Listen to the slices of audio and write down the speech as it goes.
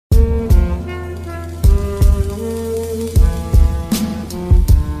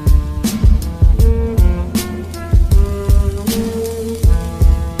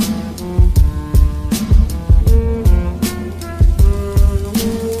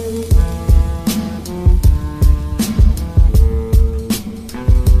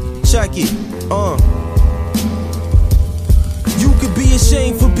check it. You could be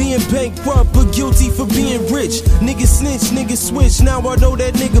ashamed for being bankrupt, but guilty for being rich. Niggas snitch, niggas switch. Now I know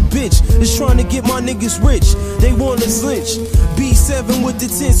that nigga bitch is trying to get my niggas rich. They want us lynch. B7 with the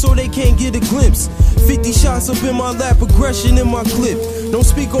 10 so they can't get a glimpse. 50 shots up in my lap, aggression in my clip. Don't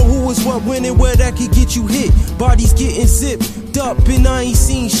speak on who is what, when and where that could get you hit. Bodies getting zipped up and I ain't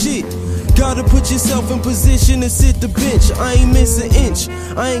seen shit. Gotta put yourself in position to sit the bench. I ain't miss an inch,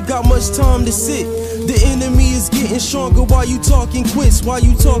 I ain't got much time to sit. The enemy is getting stronger while you talking quits, while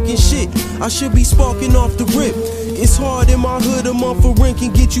you talking shit. I should be sparking off the rip. It's hard in my hood, a month for rent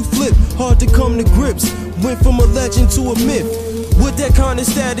can get you flipped. Hard to come to grips, went from a legend to a myth. With that kind of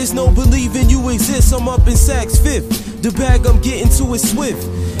status, no believing you exist. I'm up in Saks Fifth, the bag I'm getting to is swift.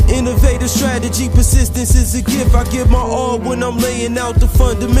 Innovative strategy, persistence is a gift. I give my all when I'm laying out the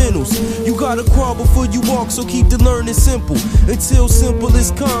fundamentals. You gotta crawl before you walk, so keep the learning simple. Until simple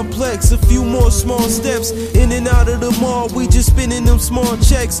is complex, a few more small steps. In and out of the mall, we just spending them small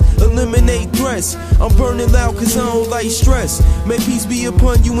checks. Eliminate threats, I'm burning loud cause I don't like stress. May peace be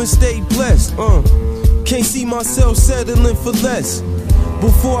upon you and stay blessed. Can't see myself settling for less.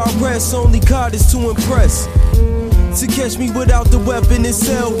 Before I rest, only God is to impress. To catch me without the weapon is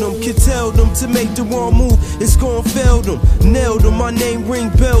seldom. Can tell them to make the wrong move, it's gon' fail them. Nailed them, my name ring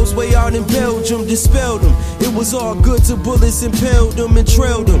bells way out in Belgium. Dispelled them, it was all good till bullets impaled them and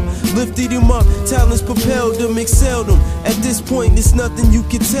trailed them. Lifted him up, talents propelled them, excelled them. At this point, there's nothing you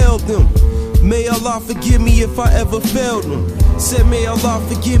can tell them. May Allah forgive me if I ever failed them. Said may Allah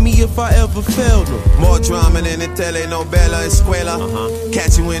forgive me if I ever failed them. More drama than the telenovela escuela.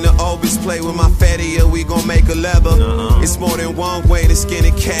 Catch you in the obis, play with my fatty, yeah, we gon' make a leather. It's more than one way to skin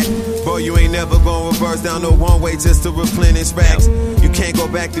a cat. Bro, you ain't never gon' reverse down no one way just to replenish racks. You can't go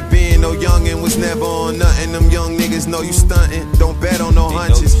back to being no youngin', was never on nothing. Them young niggas know you stuntin', don't bet on no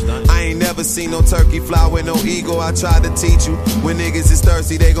hunches. I ain't never seen no turkey fly with no ego. I tried to teach you, when niggas is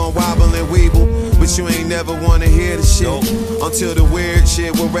thirsty they gon' wobble and weeble. But you ain't never wanna hear the shit. Until the weird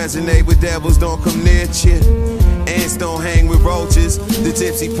shit will resonate with devils, don't come near shit. Ants don't hang with roaches. The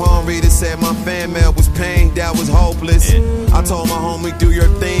gypsy palm reader said my fan mail was pain, that was hopeless. I told my homie do your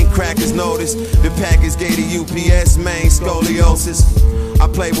thing, crackers notice. The package gave the UPS main scoliosis. I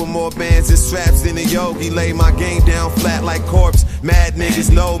play with more bands and straps than a yogi. Lay my game down flat like corpse, mad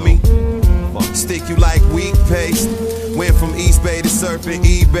niggas know me. Stick you like weak paste. Went from East Bay to Serpent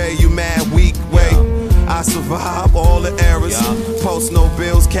eBay, you mad weak way. I survive all the errors. Post no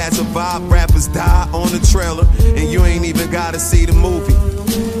bills, catch a vibe. Rappers die on the trailer, and you ain't even gotta see the movie.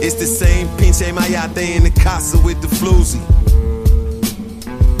 It's the same pinche mayate in the casa with the floozy.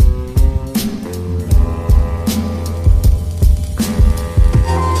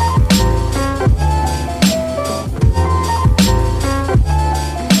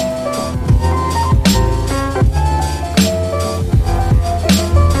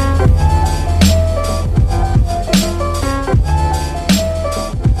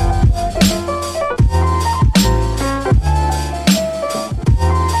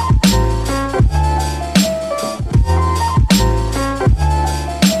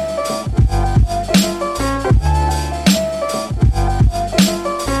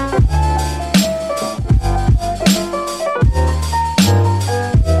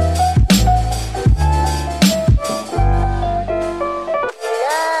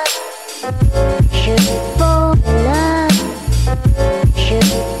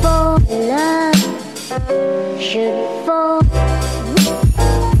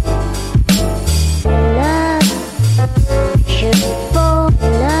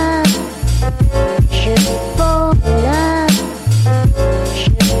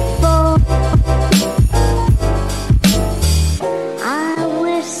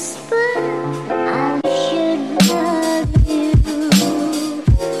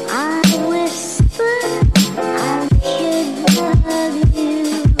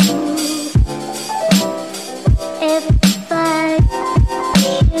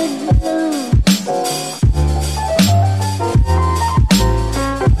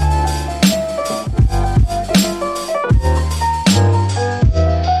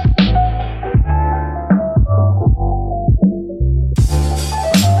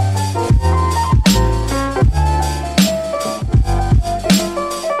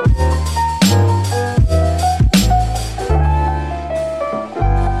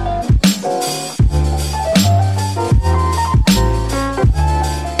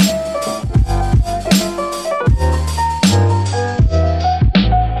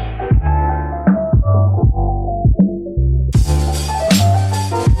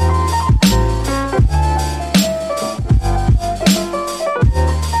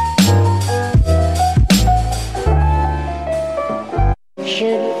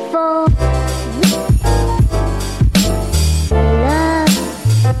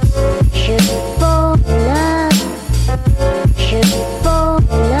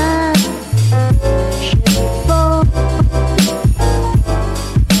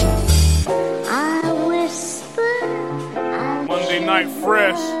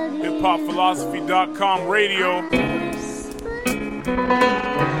 HipHopPhilosophy.com radio.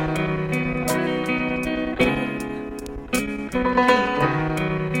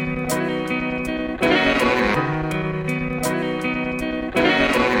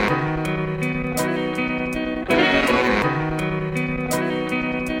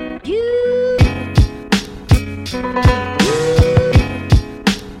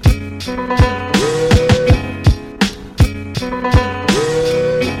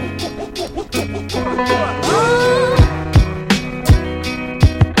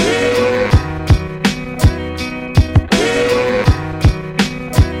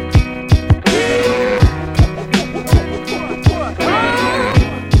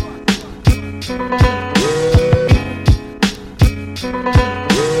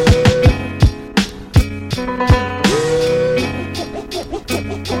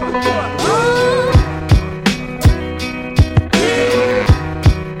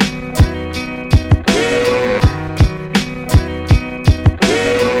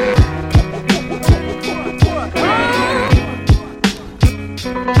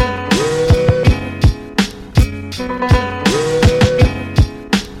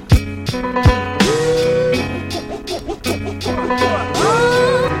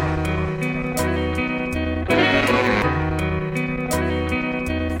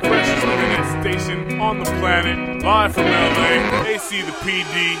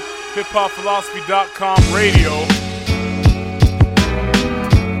 HipHopPhilosophy.com radio.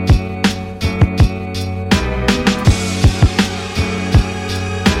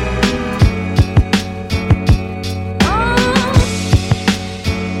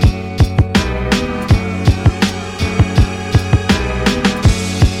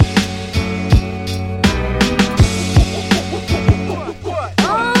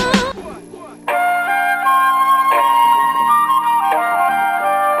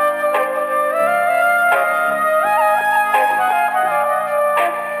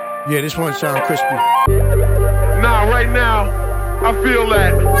 Yeah, this one sound crispy. Nah, right now, I feel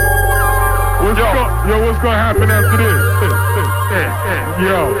that. What's gonna happen after this?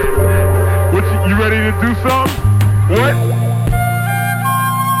 Yo, you ready to do something? What?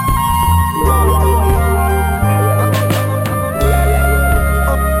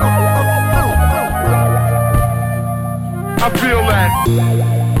 I feel that.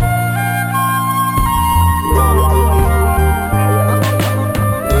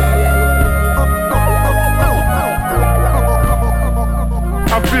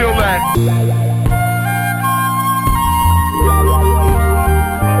 I feel that.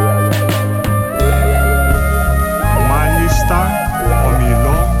 Μάλιστα,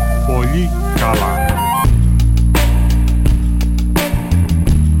 ομιλώ πολύ καλά.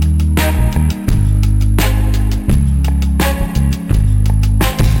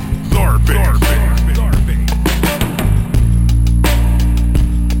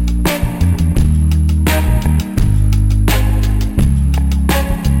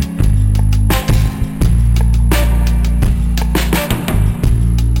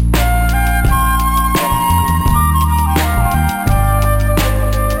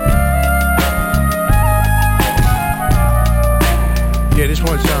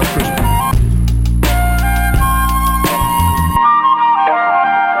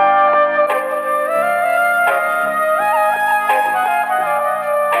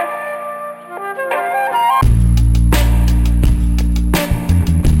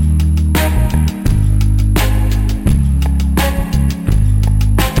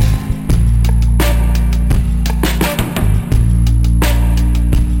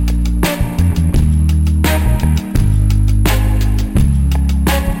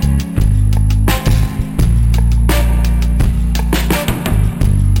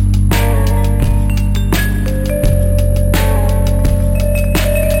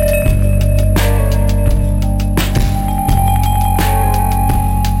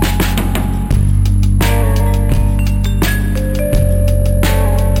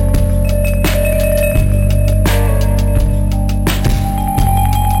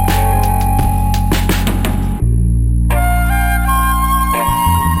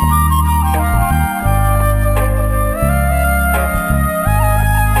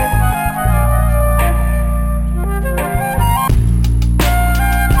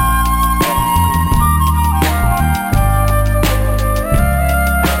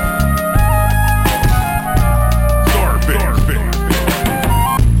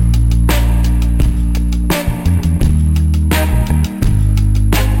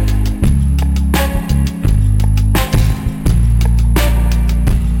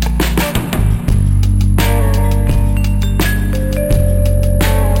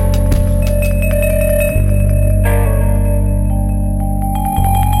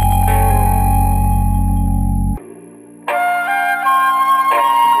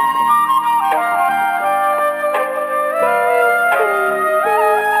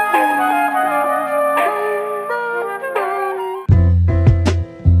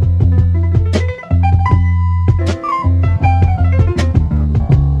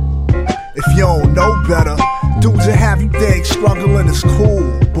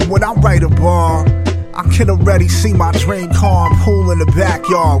 when I write a bar, I can already see my dream car and pool in the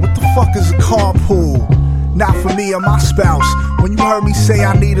backyard. What the fuck is a carpool? Not for me or my spouse. When you heard me say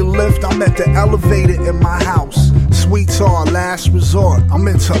I need a lift, I meant the elevator in my house. Sweets are last resort. I'm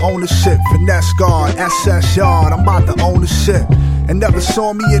into ownership, finesse guard, SS yard. I'm about to own the shit. And never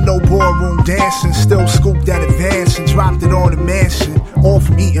saw me in no ballroom dancing. Still scooped that advance and dropped it on the mansion. All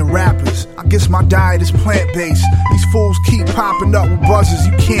from eating rappers. I guess my diet is plant-based. These fools keep popping up with buzzers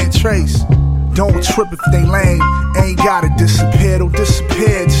you can't trace. Don't trip if they lame. Ain't gotta disappear, they'll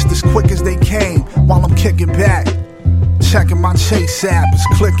disappear just as quick as they came. While I'm kicking back, checking my Chase app, it's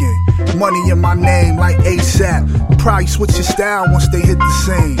clicking. Money in my name like ASAP. Probably switch your style once they hit the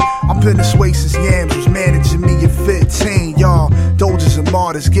scene. I've been this way since Yams was managing me at 15. Y'all, Doges and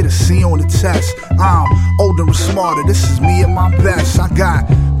martyrs, get a C on the test. I'm older and smarter, this is me at my best. I got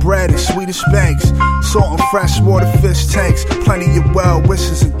bread and Swedish banks, salt and freshwater fish tanks. Plenty of well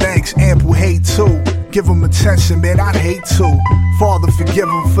wishes and thanks, ample hate too. Give them attention, man, I'd hate to. Father, forgive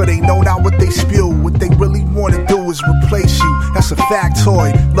them for they know not what they spew. What they really want to do is replace you. That's a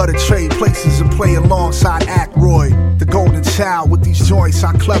factoid. Love to trade places and play alongside Ackroyd. The golden child with these joints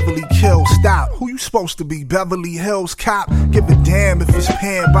I cleverly kill. Stop, who you supposed to be? Beverly Hills cop? Give a damn if it's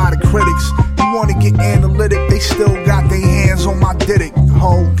panned by the critics. You wanna get analytic, they still got their hands on my Diddick.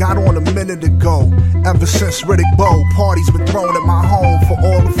 Ho, got on a minute ago. Ever since Riddick Bowe, parties been thrown at my home for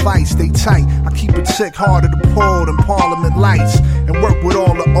all the fights, they tight. I keep it sick harder to pull than Parliament Lights. And work with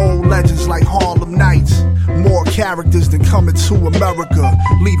all the old legends like Harlem Nights. More characters than coming to America.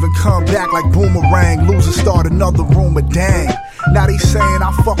 Leave and come back like boomerang. Lose and start another rumor, dang. Now they saying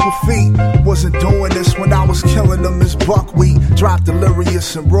I fuck with feet. Wasn't doing this when I was killing them as buckwheat. Drop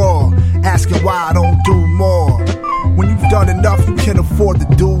delirious and raw. Asking why I don't do more. When you've done enough, you can afford to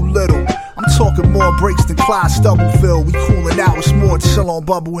do little. I'm talking more breaks than Clyde Stubblefield. We cooling out, it's more chill on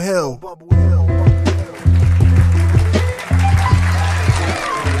Bubble Hill.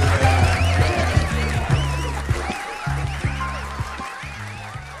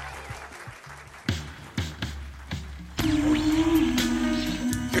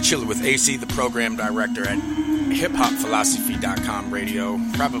 You're chilling with AC, the program director at hiphopphilosophy.com radio.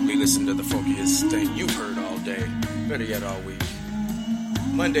 Probably listen to the funkiest thing you've heard all day, better yet all week.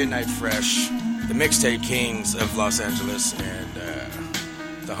 Monday Night Fresh, the mixtape kings of Los Angeles, and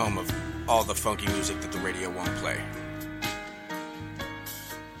the home of all the funky music that the radio won't play.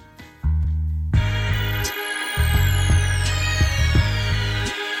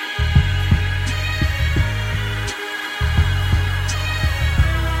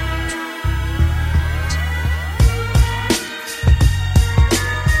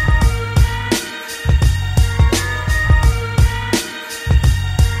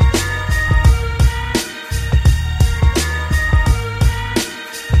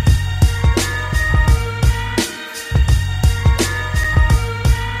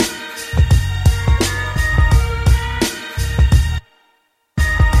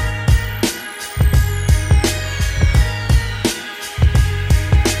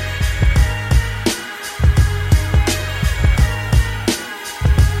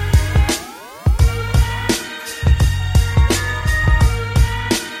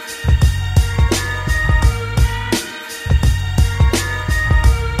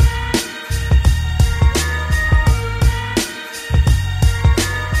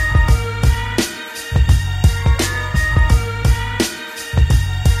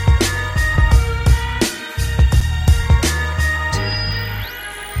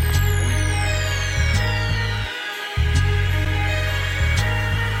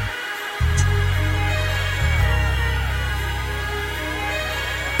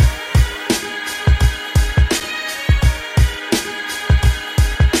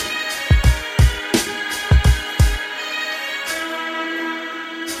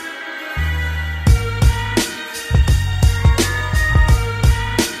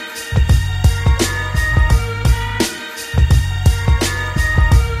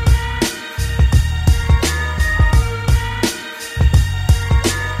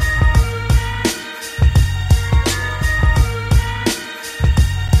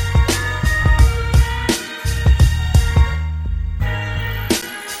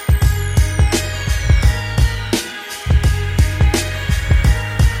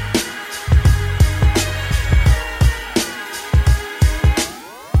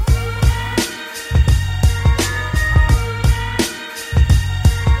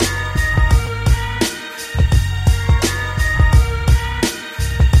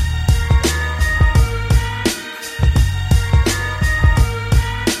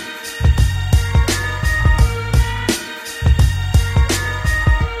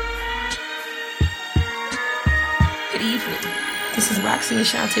 This is Roxy and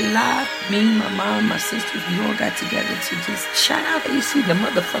Shantae live. Me, my mom, my sisters, we all got together to just shout out AC, the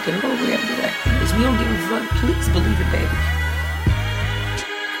motherfucking Lord, whatever that is. We don't give a fuck. Please believe it, baby.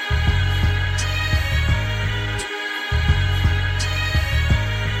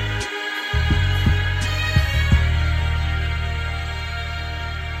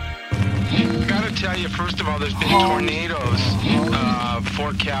 Tell you, first of all, there's been tornadoes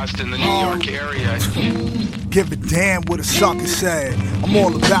forecast in the New York area. Give a damn what a sucker said. I'm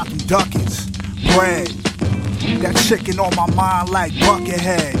all about them ducats. Bread. That chicken on my mind like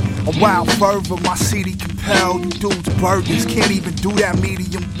Buckethead. A wild fervor, my CD compelled. You dudes burgers can't even do that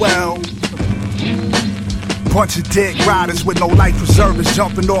medium well. Bunch of dick riders with no life preservers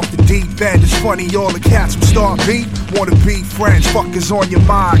jumping off the deep end. It's funny, all the cats who start beef wanna be friends. Fuckers on your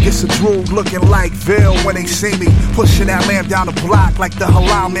mind. It's a Droog looking like Ville when they see me pushing that lamp down the block like the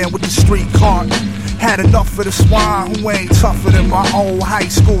halal man with the street cart. Had enough of the swine who ain't tougher than my old high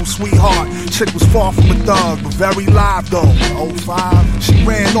school sweetheart. Chick was far from a thug, but very live though. 05, she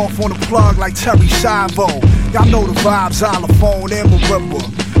ran off on the plug like Terry Schiavo. Y'all know the vibes, xylophone and marimba.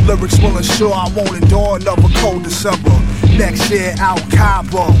 Lyrics will ensure I won't endure another cold December. Next year out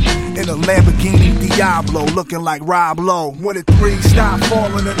Cabo in a Lamborghini Diablo, looking like Rob Lowe. When the threes stop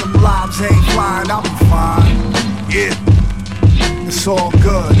falling and them lobs ain't flying, I'll be fine. Yeah, it's all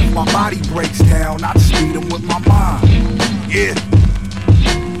good. If my body breaks down, I just beat them with my mind. Yeah.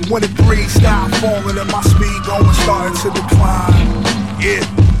 When the threes stop falling and my speed going starting to decline. Yeah.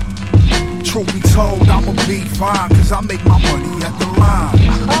 Truth be told, I'ma be fine, cause I make my money at the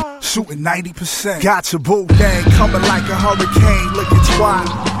line. Shooting 90%. Got your boo thing coming like a hurricane, looking twat.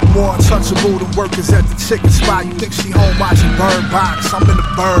 More untouchable than workers at the chicken spot. You think she home watching Bird Box? I'm in the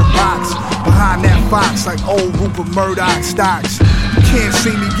Bird Box, behind that fox like old Rupert Murdoch stocks. You can't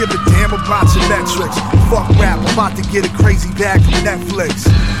see me give a damn about your metrics. Fuck rap, I'm about to get a crazy bag from Netflix.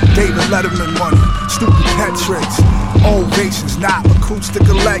 David Letterman money, stupid pet tricks. Ovations, not acoustic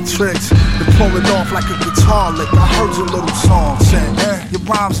electrics. They're pulling off like a guitar lick. I heard your little song, said, your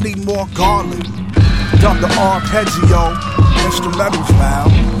rhymes need more garlic. Dump the arpeggio, instrumentals loud,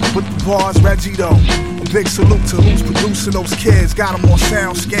 with the bars Reggie though. A big salute to who's producing those kids. Got them on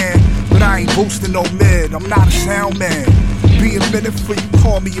sound scan, but I ain't boosting no mid. I'm not a sound man. Be a minute for you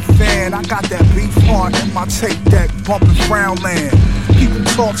call me a fan. I got that beef heart in my tape deck, bumping frown land. People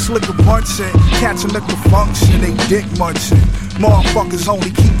talk slick a bunching, catch them at the function, they dick munching. Motherfuckers only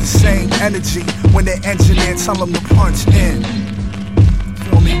keep the same energy when their engineer tell them to punch in.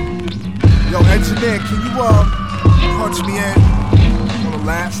 Feel me? Yo, engineer, can you punch me in on the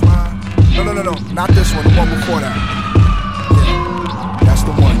last line? No, not this one, the one before that. Yeah, that's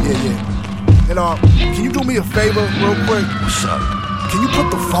the one, yeah. And can you do me a favor real quick? What's up? Can you put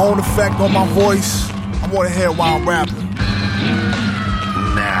the phone effect on my voice? I want to hear while I'm rapping.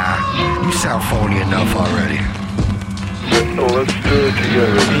 Nah, you sound phony enough already. Let's do it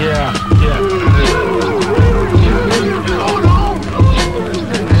together. Yeah.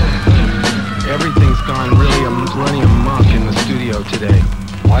 Everything's gone really running amok in the studio today.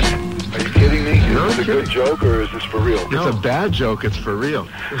 What? Are you kidding me? Is this a good joke or is this for real? It's a bad joke, it's for real.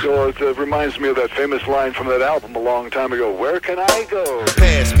 So it reminds me of that famous line from that album a long time ago. Where can I go?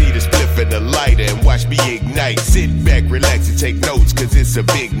 Pass me the spliff and the lighter and watch me ignite. Sit back, relax and take notes cause it's a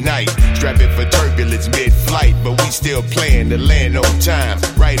big night. Strapping for turbulence mid-flight, but we still playing to land on time,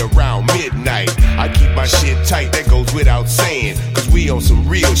 right around midnight. I keep my shit tight, that goes without saying, cause we on some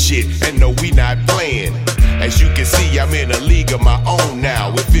real shit and no we not playing. As you can see, I'm in a league of my own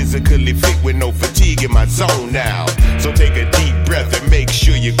now, with physically fit with no fatigue in my zone now. So take a deep breath and make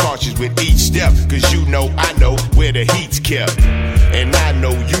sure you're cautious with each step, cause you know I know where the heat's kept. And I know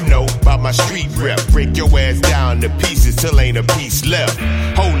you know about my street rep. Break your ass down to pieces till ain't a piece left.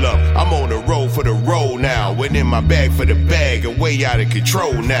 Hold up, I'm on the road for the roll now, and in my bag for the bag and way out of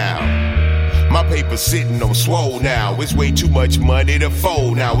control now. My paper sitting on swole now. It's way too much money to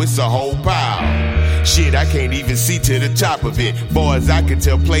fold now. It's a whole pile. Shit, I can't even see to the top of it. Far as I can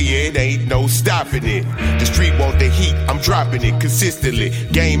tell, player, it ain't no stopping it. The street want the heat, I'm dropping it consistently.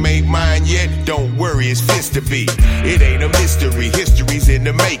 Game ain't mine yet, don't worry, it's fist to be. It ain't a mystery, history's in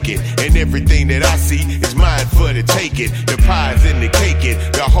the making. And everything that I see is mine for the taking. The pie's in the caking,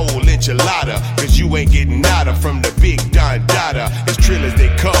 the whole enchilada. Cause you ain't getting nada from the big Don Dada. As trill as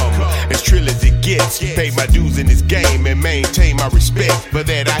they come, as trill as it gets. Pay my dues in this game and maintain my respect. For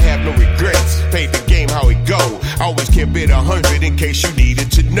that I have no regrets. Paid the game how it go. Always kept it 100 in case you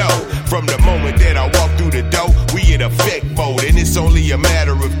needed to know. From the moment that I walk through the door, we in effect mode. And it's only a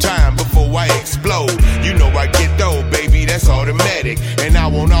matter of time before I explode. You know I get though, baby, that's all that automatic. And I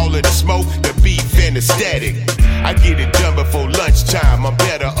want all of the smoke, the beef, and the static. I get it done before lunchtime. I'm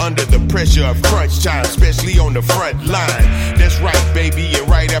better under the pressure of crunch time, especially on the front line. That's right, baby, and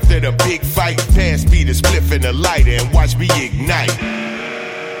right after the big fight, pass me the spliff and the lighter and watch me ignite.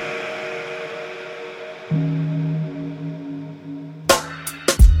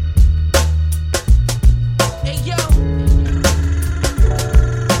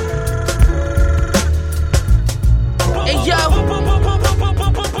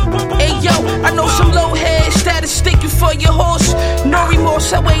 I know some low head status sticking for your horse. No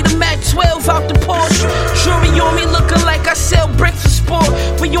remorse, I weigh the Mach 12 out the Porsche. Jury on me looking like I sell bricks for sport.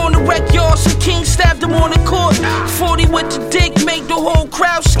 We on the rec yard, some king stabbed him on the court. 40 with the dick, make the whole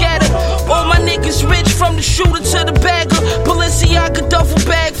crowd scatter. All my niggas rich from the shooter to the bagger. Balenciaga duffel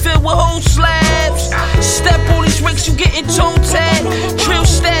bag filled with whole slabs. Step on these ricks, you getting toe tag. Trill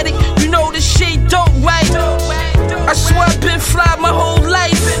static, you know this shit dope, right? I swear I've been fly my whole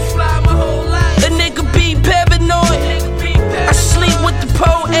life. A nigga be paranoid. I sleep with the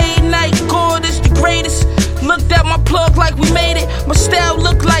pole a night. God is the greatest. Looked at my plug like we made it. My style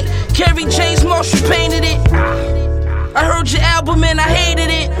look like Kerry James Marshall painted it. I heard your album and I hated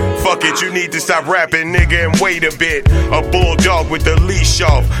it. Fuck it, you need to stop rapping, nigga, and wait a bit. A bulldog with the leash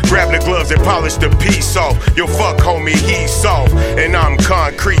off. Grab the gloves and polish the piece off. Yo, fuck, homie, he's soft. And I'm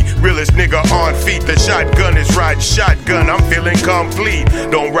concrete, realest nigga on feet. The shotgun is riding shotgun, I'm feeling complete.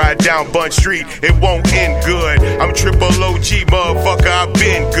 Don't ride down Bun Street, it won't end good. I'm triple OG, motherfucker, I've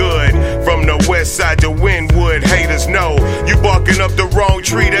been good. From the Westside to Wynwood, haters know. You barking up the wrong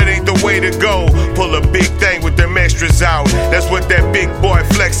tree, that ain't the way to go. Pull a big thing with them extras out. That's what that big boy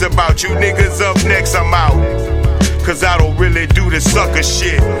flex about. You niggas up next, I'm out. Cause I don't really do the sucker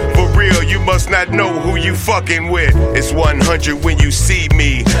shit. For real, you must not know who you fucking with. It's 100 when you see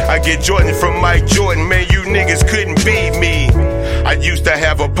me. I get Jordan from Mike Jordan, man, you niggas couldn't beat me. I used to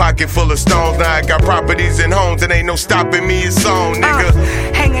have a pocket full of stones, now I got properties and homes, and ain't no stopping me, it's on, nigga.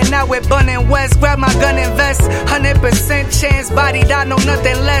 Hanging out with Bun and West, grab my gun and vest. 100% chance, bodied, I know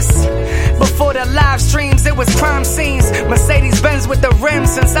nothing less. Before the live streams, it was crime scenes. Mercedes-Benz with the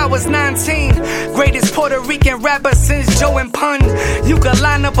rims since I was 19. Greatest Puerto Rican rapper since Joe and Pun. You could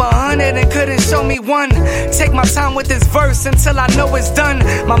line up 100 and couldn't show me one. Take my time with this verse until I know it's done.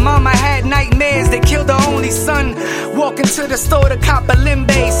 My mama had nightmares, they killed her only son. Walking to the store to cop a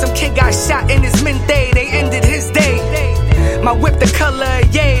limbe. Some kid got shot in his midday, they ended his day. My whip the color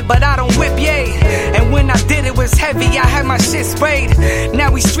of yay, but I don't whip yay. And when I did it was heavy, I had my shit sprayed.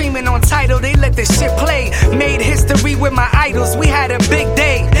 Now we streaming on Tidal, they let this shit play. Made history with my idols, we had a big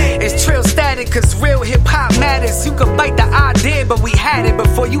day. It's Trill static, cause real hip hop matters. You could bite the idea, but we had it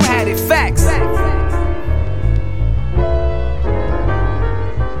before you had it, facts.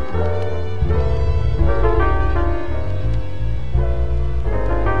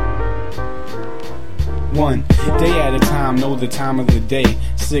 One day at a time, know the time of the day.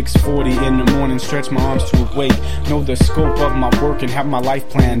 6:40 in the morning, stretch my arms to awake. Know the scope of my work and have my life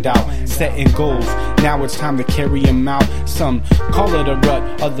planned out. Setting goals, now it's time to carry them out. Some call it a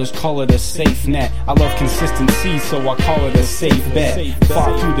rut, others call it a safe net. I love consistency, so I call it a safe bet.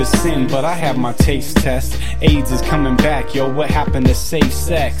 Fought through the sin, but I have my taste test. AIDS is coming back, yo, what happened to safe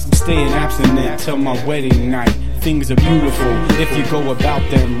sex? I'm staying abstinent till my wedding night. Things are beautiful if you go about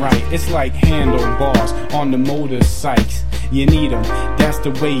them right. It's like handlebars on the motorcycles. You need them, that's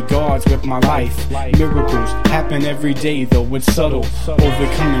the way God's with my life. Miracles happen every day, though it's subtle.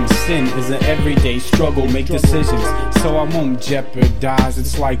 Overcoming sin is an everyday struggle. Make decisions so I won't jeopardize.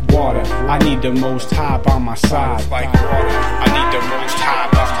 It's like water, I need the most high by my side. Like water, I need the most high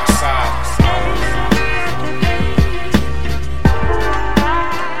by my side.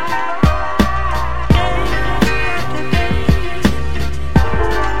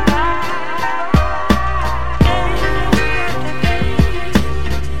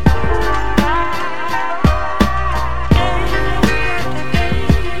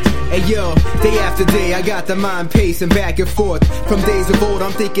 Hey yo, day after day I got the mind pacing back and forth. From days of old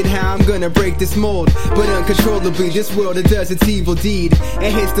I'm thinking how I'm gonna break this mold. But uncontrollably this world it does its evil deed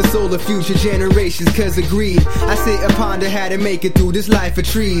and hits the soul of future generations cause of greed. I sit and ponder how to make it through this life of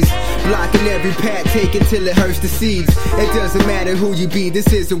trees. Blocking every path, taking till it hurts the seeds. It doesn't matter who you be,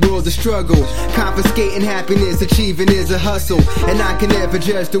 this is a world of struggle. Confiscating happiness, achieving is a hustle. And I can never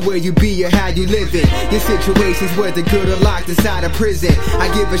judge the way you be or how you living. Your situations whether good or locked inside a prison. I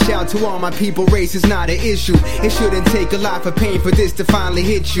give a shout to all my people, race is not an issue. It shouldn't take a lot for pain for this to finally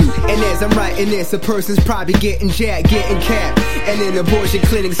hit you. And as I'm writing this, a person's probably getting jacked, getting capped, and in abortion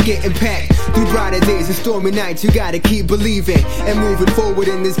clinics getting packed. Through brighter days and stormy nights, you gotta keep believing and moving forward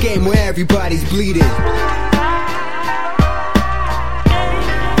in this game where everybody's bleeding.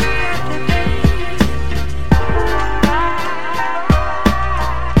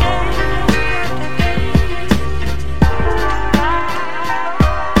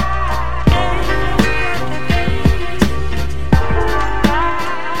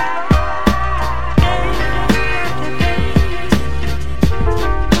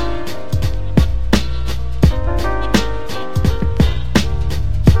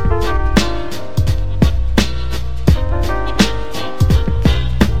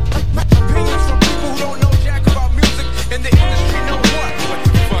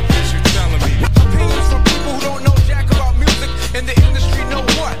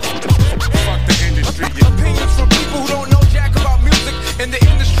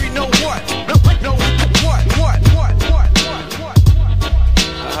 know what? No, what?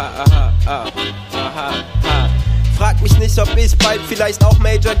 Frag mich nicht, ob ich bald vielleicht auch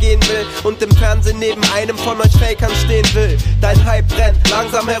Major gehen will und im Fernsehen neben einem von euch Fakern stehen will. Dein Hype brennt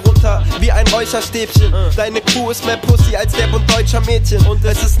langsam herunter wie ein Räucherstäbchen. Deine Crew ist mehr Pussy als der Bund deutscher Mädchen. Und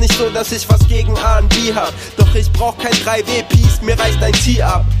es ist nicht so, dass ich was gegen R&B hab. Doch ich brauch kein 3W-Piece, mir reicht ein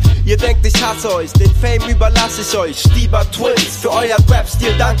T-Up. Ihr denkt, ich hasse euch, den Fame überlasse ich euch. Stieber Twins, für euren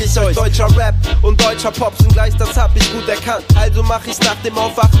Rap-Stil danke ich euch. Deutscher Rap und deutscher Pop sind gleich, das hab ich gut erkannt. Also mach ich nach dem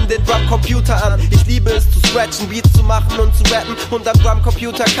Aufwachen den Drumcomputer an. Ich liebe es zu scratchen, Beats zu machen und zu rappen. Und am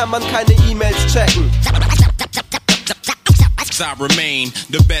Drumcomputer kann man keine E-Mails checken. I remain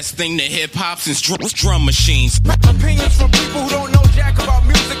the best thing to hip-hop since drum machines. Opinions from people who don't know jack about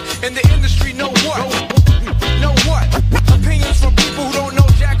music in the industry know what? Know what? Opinions from people who don't know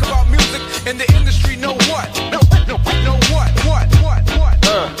jack about music in the industry know what? Know what?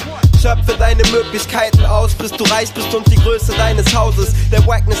 Schöpfe deine Möglichkeiten aus, bis du reich bist und die Größe deines Hauses der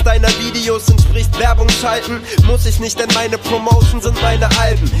Wackness deiner Videos entspricht Werbung schalten. Muss ich nicht, denn meine Promotion sind meine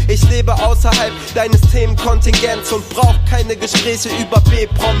Alben. Ich lebe außerhalb deines Themenkontingents und brauch keine Gespräche über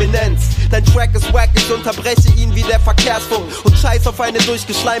B-Prominenz. Dein Track ist wack, ich unterbreche ihn wie der Verkehrsfunk und scheiß auf eine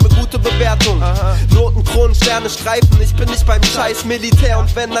durchgeschleime gute Bewertung. Noten, Kronen, Sterne, Streifen, ich bin nicht beim scheiß Militär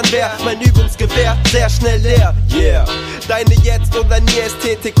und wenn, dann wär mein Übungsgewehr sehr schnell leer. Yeah, deine Jetzt- oder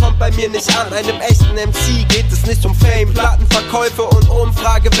Nie-Ästhetik kommt bei mir nicht an. Einem echten MC geht es nicht um Fame, Plattenverkäufe und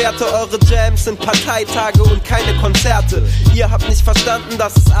Umfragewerte. Eure Jams sind Parteitage und keine Konzerte. Ihr habt nicht verstanden,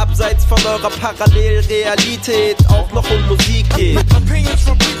 dass es abseits von eurer Parallelrealität auch noch um Musik geht. Opinions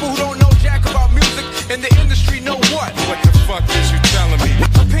from people who don't know jack about music in the industry know what? What the fuck is you telling me?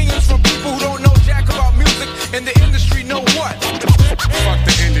 Opinions from people who don't know jack about music in the industry know what? Fuck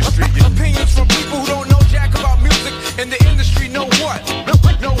the industry. Opinions from people who don't know jack about music in the industry know what?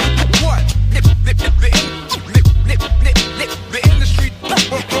 Know what? The industry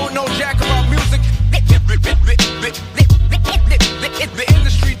don't know jack about music. The industry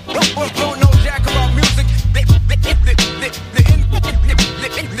don't know jack about music. The industry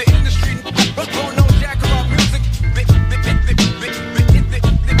don't know jack about music.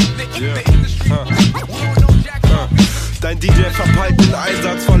 Dein DJ verpeilt den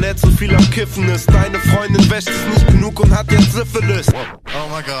Einsatz, verletzt und viel am Kiffen ist. Deine Freundin wäscht es nicht genug und hat jetzt Syphilis. Oh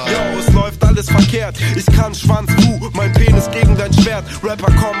my god. Yo, es läuft alles verkehrt. Ich kann Schwanz, mein Penis gegen dein Schwert.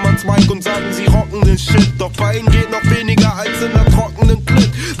 Rapper kommen ans Mic und sagen, sie rocken den Shit. Doch bei ihnen geht noch weniger als in der trockenen Klit.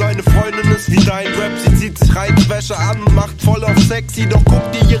 Deine Freundin ist wie dein Rap, sie zieht sich Reizwäsche an und macht voll auf sexy, doch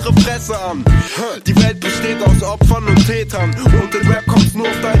guck dir ihre Fresse an. Die Welt besteht aus Opfern und Tätern und in Rap kommt's nur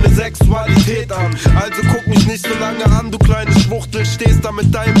auf deine Sexualität an. Also guck mich nicht so lange an, du kleine Schwuchtel. Stehst da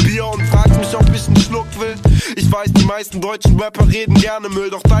mit deinem Bier und fragst mich, ob ich einen Schluck will. Ich weiß, die meisten deutschen Rapper reden gerne Müll,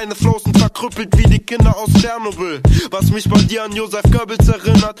 doch deine Flows sind verkrüppelt wie die Kinder aus Tschernobyl. Was mich bei dir an Joseph Goebbels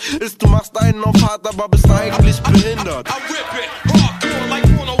erinnert, ist, du machst einen auf hart, aber bist eigentlich behindert.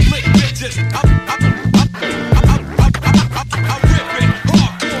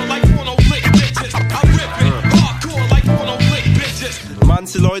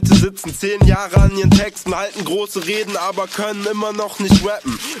 Manche Leute sitzen 10 Jahre an ihren Texten, halten große Reden, aber können immer noch nicht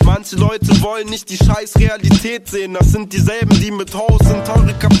rappen. Manche Leute wollen nicht die scheiß Realität sehen. Das sind dieselben, die mit Hoes in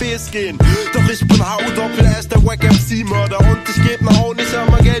teure Cafés gehen. Doch ich bin HU-Doppel-S, der Wack-MC-Mörder, und ich geb mir auch nicht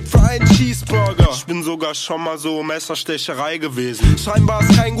einmal Geld für einen Cheeseburger. Ich bin sogar schon mal so Messerstecherei gewesen. Scheinbar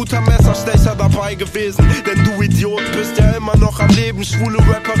ist kein guter Messerstecher dabei gewesen, denn du Idiot bist ja immer noch am Leben. Schwule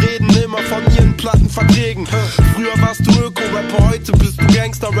Rapper reden immer von ihren Plattenverträgen. Früher warst du Öko-Rapper, heute bist du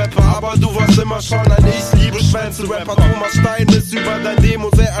Gangster-Rapper, aber du warst immer schon ein Ich-Liebe-Schwänzel-Rapper. Thomas Stein ist über dein Demo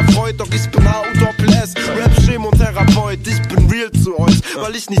sehr erfreut, doch ich bin HU-Doppel-S, Rap-Chemotherapeut. Ich bin real zu euch,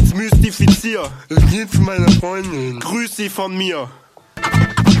 weil ich nichts mystifizier. Es geht für meine Freundin, grüß sie von mir.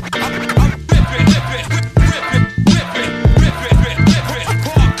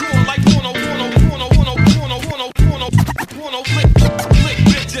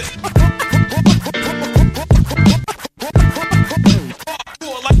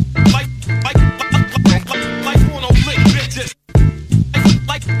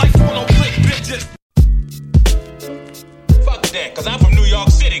 Cause I'm from New York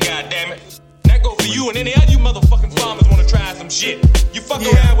City, goddammit. That go for you and any other you motherfucking farmers wanna try some shit. You fuck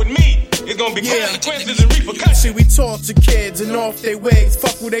around with me, it's gonna be consequences and repercussions. See, we talk to kids and off they wigs.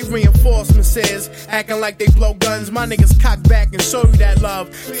 Fuck who they reinforcements is. Acting like they blow guns. My niggas cock back and show you that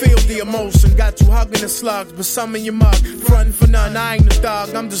love. Feel the emotion. Got you hugging the slugs, but some in your mug. Frontin' for none. I ain't the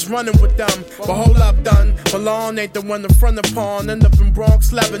thug. I'm just running with them. But hold up, done. Malone ain't the one in front of pawn. End up in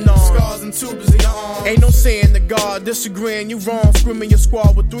Bronx, Lebanon. Scars and tubes in your arm. Ain't no saying the guard. Disagreeing, you wrong. Screaming your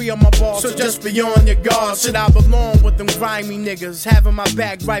squad with 3 on my balls. So just be on your guard. Shit, I belong with them grimy niggas. Having my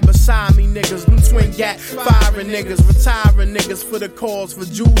back right beside me, niggas. Them twin gat firing niggas. Retiring niggas for the cause. For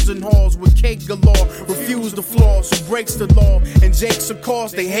Jews and halls with cake galore. Refuse the flaws, who breaks the law. And Jake's of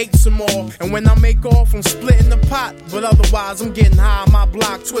course, they hate some more. And when I make off, I'm splitting the pot. But otherwise, I'm getting high on my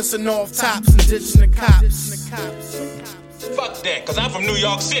block. Twisting off tops and ditching the cops. Fuck that, cause I'm from New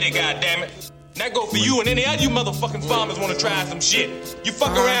York City, goddammit. That go for you and any other you motherfucking farmers wanna try some shit. You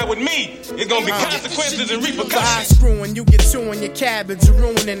fuck around with me, it's gonna be consequences and repercussions. Screwing, you get chewing your cabbage,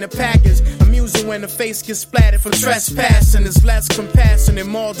 ruining the package. Amusing when the face gets splattered for trespassing. There's less compassion and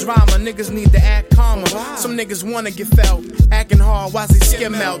more drama. Niggas need to act calmer. Some niggas wanna get felt, acting hard while they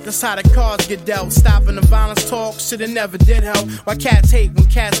skim out. That's how the cards get dealt. Stopping the violence talk, shit it never did help. Why cats hate when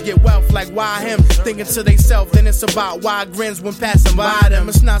cats get wealth? Like why him? Thinking to they self, then it's about why grins when passing by them.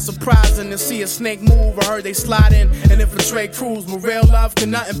 It's not surprising to see a snake move. I heard they slide in and infiltrate crews. But real love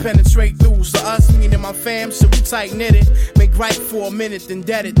can nothing penetrate through. So us, me and my fam, so we tight knitted. Make right for a minute, then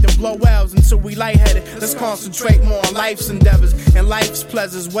dead it. Then blow wells until we lightheaded. Let's concentrate more on life's endeavors and life's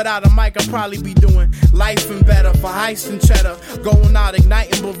pleasures. Without a mic, I'd probably be doing life and better. For heist and cheddar, going out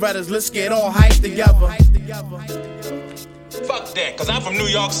igniting Berettas. Let's get all hyped together. Fuck that, cause I'm from New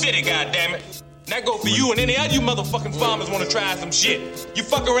York City, goddammit. That go for you and any other you motherfucking farmers wanna try some shit. You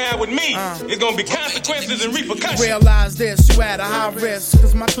fuck around with me, it's gonna be consequences and repercussions. Realize this, you at a high risk.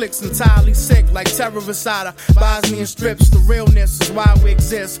 Cause my clique's entirely sick, like terrorist cider. Bosnian strips, the realness is why we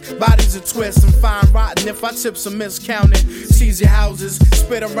exist. Bodies are twists and fine rotten. If I tips are miscounted, seize your houses,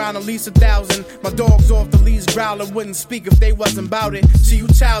 spit around at least 1,000. My dog's off the leash growling, wouldn't speak if they wasn't about it. See you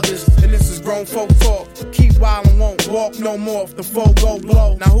childish, and this is grown folk talk. Keep wild and won't walk no more if the foe go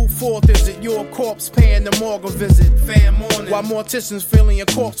blow. Now who fault is it? You're a corpse paying the morgue a visit. Fan morning. While morticians filling your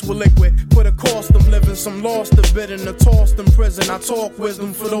corpse with liquid. Put a cost them living, some lost a bit in a tossed in prison. I talk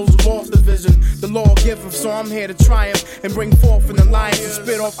wisdom for those who lost the vision. The law giveth, so I'm here to triumph and bring forth an alliance and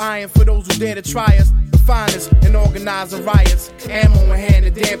spit off iron for those who dare to try us. The finest in organizing riots. Ammo in hand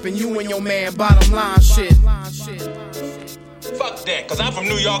to dampen you and your man. Bottom line shit. Fuck that, cause I'm from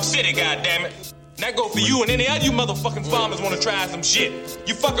New York City, goddammit. That go for you and any other you motherfucking farmers wanna try some shit.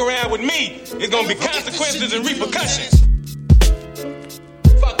 You fuck around with me, it's gonna be consequences and repercussions.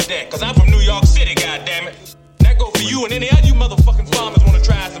 Fuck that, cause I'm from New York City, goddammit. That go for you and any other you motherfucking farmers wanna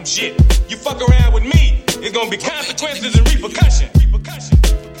try some shit. You fuck around with me, it's gonna be consequences and repercussions.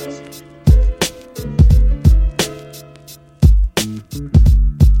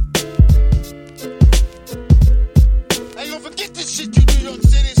 Hey, you don't forget this shit, you New York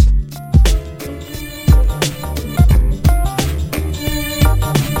City.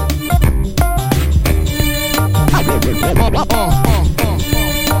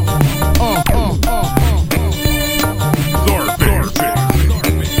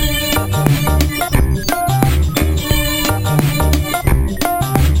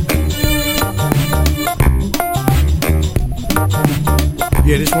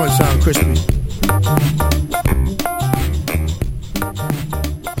 Yeah, this one sound crispy.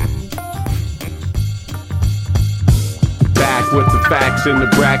 With the facts in the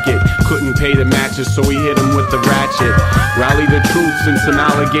bracket, couldn't pay the matches, so we hit him with the ratchet. Rally the troops in some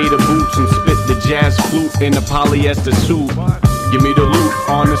alligator boots and spit the jazz flute in a polyester suit. Give me the loot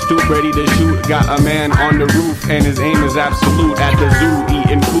on the stoop, ready to shoot. Got a man on the roof and his aim is absolute. At the zoo,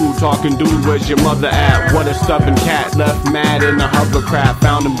 eating food, talking dude, where's your mother at? What a stubborn cat, left mad in the hovercraft.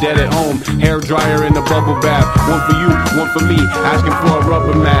 Found him dead at home, hair dryer in the bubble bath. One for you, one for me, asking for a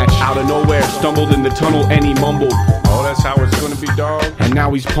rubber match. Out of nowhere, stumbled in the tunnel and he mumbled, oh, that's how it's gonna be, dog. And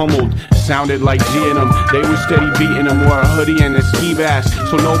now he's pummeled, sounded like G in him. They were steady beating him, wore a hoodie and a ski mask,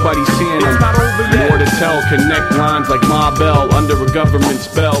 so nobody's seeing him. More to tell, connect lines like Ma Bell. Under a government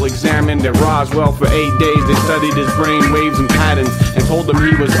spell, examined at Roswell for 8 days. They studied his brain waves and patterns and told him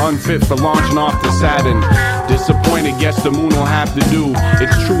he was unfit for launching off the Saturn. Disappointed, guess the moon will have to do.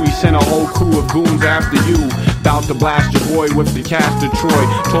 It's true, he sent a whole crew of goons after you. Bout to blast your boy with the cast of Troy.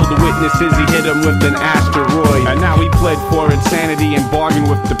 Told the witnesses he hit him with an asteroid. And now he pled for insanity and bargained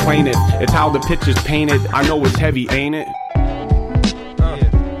with the plaintiff. It's how the picture's painted. I know it's heavy, ain't it?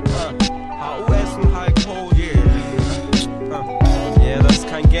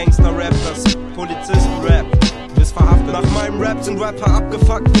 Gangster-Rap, das Polizisten-Rap. Du bist verhaftet Nach meinem Rap sind Rapper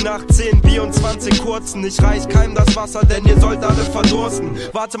abgefuckt wie nach 10 Bier und 20 kurzen. Ich reich keinem das Wasser, denn ihr sollt alle verdursten.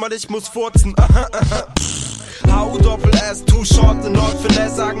 Warte mal, ich muss furzen. HUSS, too short and not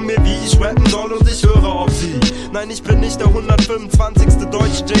finesse. Sagen mir, wie ich rappen soll und ich höre auf sie. Nein, ich bin nicht der 125.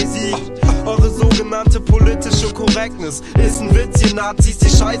 deutsche Jay-Z. Eure sogenannte politische Correctness ist ein Witz, ihr Nazis, die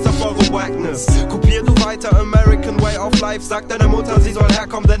scheiß auf eure Wackness. Kopier du weiter American Way of Life. Sag deiner Mutter, sie soll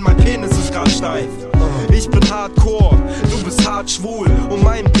herkommen, denn mein Penis ist grad steif. Ich bin hardcore, du bist hart schwul. Um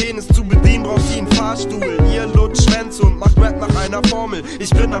meinen Penis zu bedienen, brauchst du einen Fahrstuhl. Ihr lutscht Schwänze und macht Rap nach einer Formel. Ich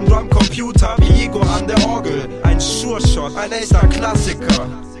bin am Drumcomputer wie Igor an der Orgel. Ein Sure-Shot, ein echter Klassiker.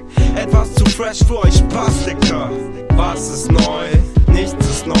 Etwas zu fresh für euch Spastiker. Was ist neu? Nichts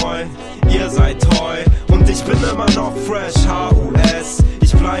ist neu. Ihr seid treu und ich bin immer noch fresh. HUS,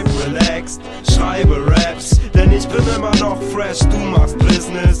 ich bleib relaxed, schreibe Raps, denn ich bin immer noch fresh. Du machst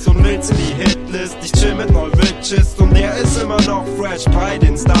Business und willst in die Hitlist. Ich chill mit neuen Bitches und der ist immer noch fresh bei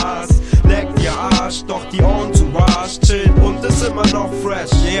den Stars. Leckt ihr Arsch, doch die Entourage chillt und ist immer noch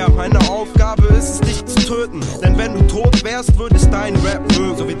fresh. Yeah, meine Aufgabe ist es, dich zu töten, denn wenn du tot wärst, würde ich deinen Rap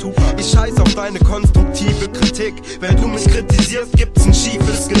mögen, so wie Tupac. Ich scheiß auf deine konstruktive Kritik. Wenn du mich kritisierst, gibt's ein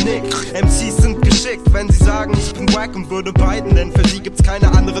schiefes Genick. MCs sind geschickt, wenn sie sagen, ich bin wack und würde beiden, denn für sie gibt's keine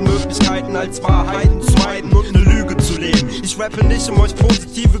anderen Möglichkeiten, als Wahrheiten zu meiden und eine Lüge zu leben. Ich rappe nicht, um euch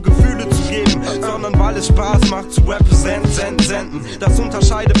positive Gefühle zu geben, sondern weil es Spaß macht zu representen. Das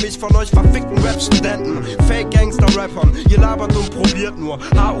unterscheidet mich von euch verfickten Rap-Studenten, Fake-Gangster-Rappern. Ihr labert und probiert nur.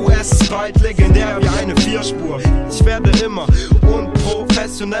 HUS ist bald legendär wie eine Vierspur. Ich werde immer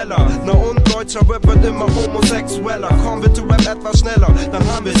unprofessioneller. Na und deutscher Rap wird immer homosexueller. Komm bitte Rap etwas schneller, dann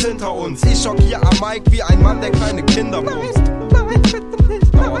haben wir's hinter uns. Ich schock hier am Mic wie ein Mann, der kleine Kinder brust. Nein, bitte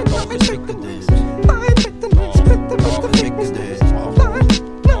nicht. Nein, doch, ich ficke dich. Nein, bitte nicht. Bitte, bitte, ich ficke dich. Nein,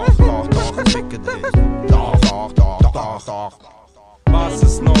 doch, ich ficke dich. Doch. Was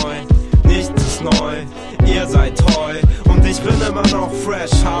ist neu? Nichts ist neu. Ihr seid treu und ich bin immer noch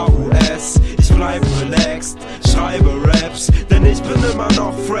fresh. HUS, ich bleib relaxed, schreibe Raps, denn ich bin immer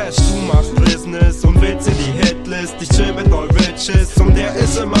noch fresh. Du machst Business und willst in die Hitlist. Ich chill mit neuen Bitches und der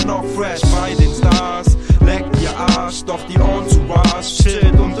ist immer noch fresh bei den Stars. Leckt ihr Arsch, doch die Entourage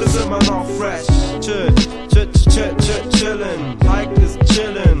chillt und ist immer noch fresh. Chillin', Hike ist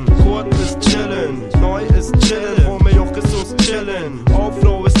chillin', Kurt ist chillin', Neu ist chillin', Romeo Christus chillin',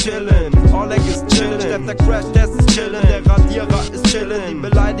 Overflow ist chillin', Oleg ist chillin', Stepp der Crash Test ist chillin', der Radierer ist chillin', die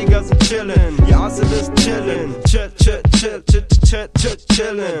Beleidiger sind chillin', die Assel ist chillin',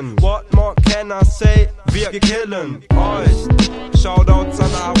 chillin'. What more can I say? Wir killen euch. Shoutouts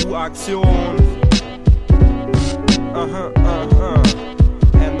an AU-Aktion.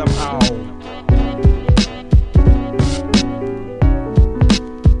 And I'm out.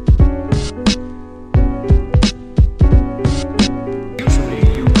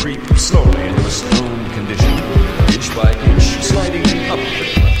 Slowly into a stone condition, inch by inch, sliding up.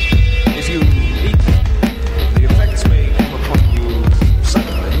 If you eat, the effects may come upon you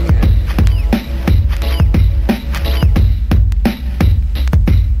suddenly.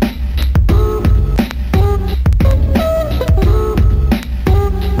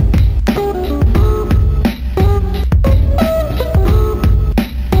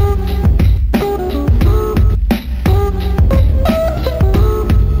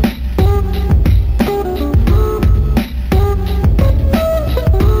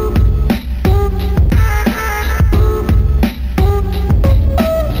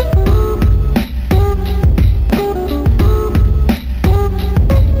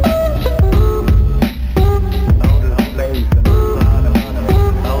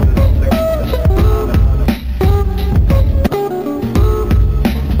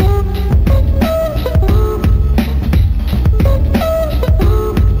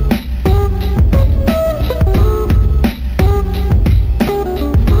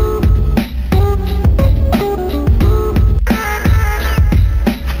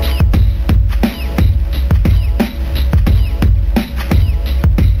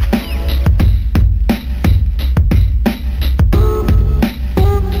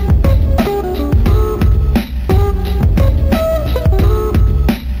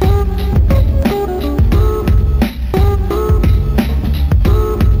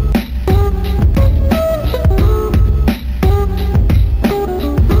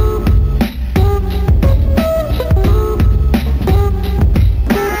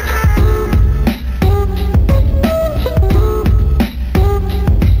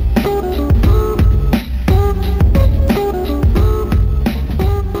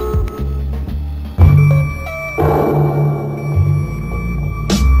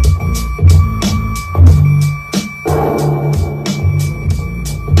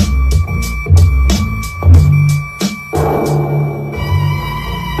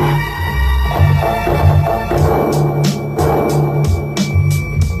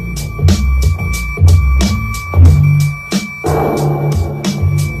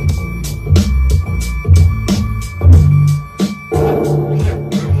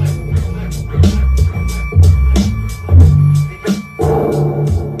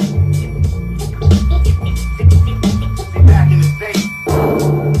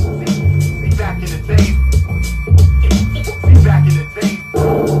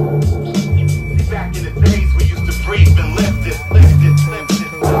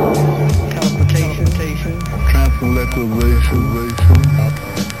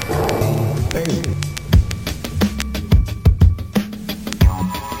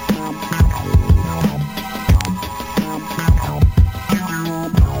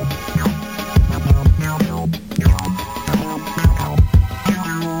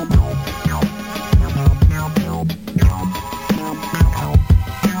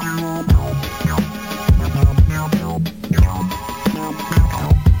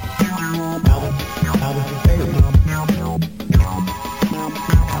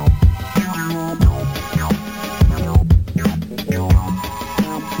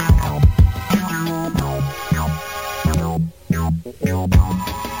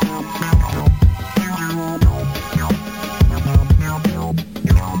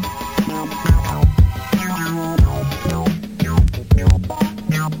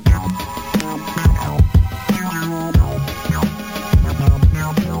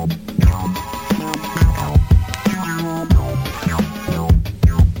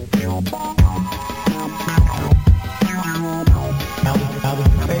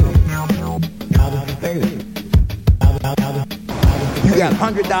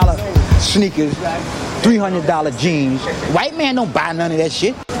 got $100 sneakers, $300 jeans. White man don't buy none of that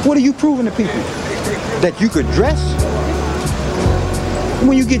shit. What are you proving to people? That you could dress?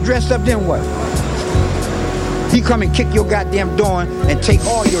 When you get dressed up, then what? He come and kick your goddamn door and take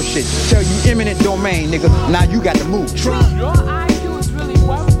all your shit. Tell you eminent domain, nigga. Now you got to move. Trump. Your IQ is really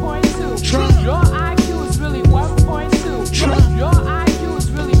 1.2. Trump. Your IQ is really 1.2. Trump. Your IQ is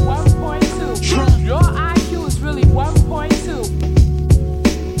really 1.2. Trump. Your IQ is really 1.2.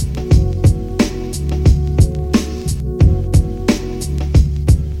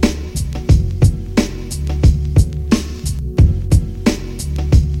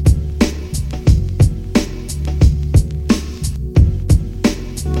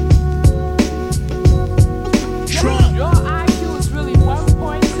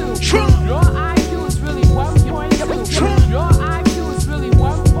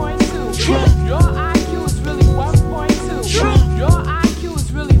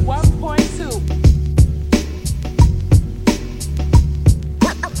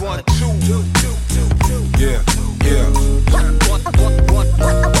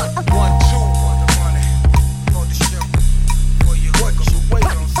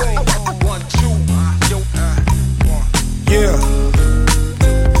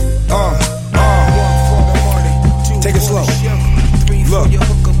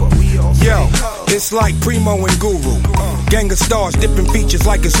 Like Primo and Guru, gang of stars, different features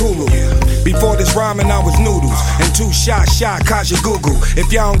like it's Hulu. Before this rhyming, I was noodles and two shy Kaja Google. If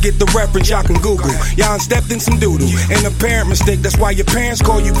y'all don't get the reference, y'all can Google. Y'all stepped in some doodle, an apparent mistake. That's why your parents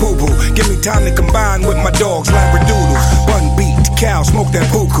call you boo boo. Give me time to combine with my dogs, labradoodles. Bun beat, cow, smoke that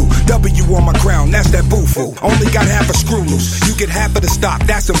buku. W on my crown, that's that boo-foo. Only got half a screw loose. You get half of the stock,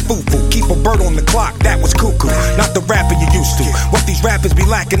 that's some foo-foo. Keep a bird on the clock, that was cuckoo. Not the rapper you used to. What these rappers be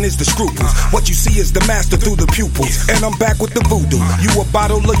lacking is the scruples. What you see is the master through the pupils. And I'm back with the voodoo. You a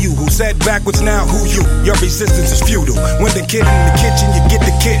bottle of you who said backwards, now who you? Your resistance is futile. When the kid in the kitchen, you get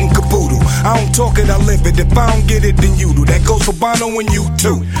the kid in caboodle. I don't talk it, I live it. If I don't get it, then you do. That goes for Bono and you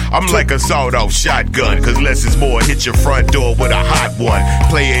too. I'm like a sawed-off shotgun, cause less is more. Hit your front door with a hot one.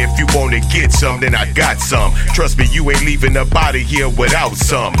 Player, if you wanna get some, then I got some. Trust me, you ain't leaving up out of here without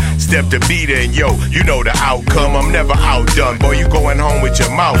some. Step to beat it and yo, you know the outcome. I'm never outdone. Boy, you going home with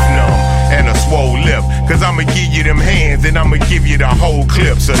your mouth numb and a swole lip. Cause I'ma give you them hands and I'ma give you the whole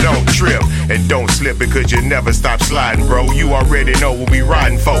clip. So don't trip and don't slip because you never stop sliding, bro. You already know what we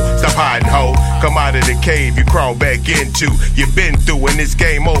riding for. Stop hiding, ho. Come out of the cave you crawl back into. You've been through and it's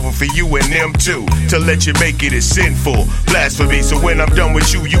game over for you and them too. To let you make it is sinful, blasphemy. So when I'm done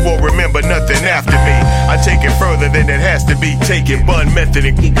with you, you won't remember nothing after me. I take it further than it has to be taken. Bun method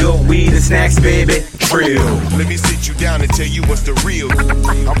and good weed and snacks, baby. Trill. Let me sit you down and tell you what's the real.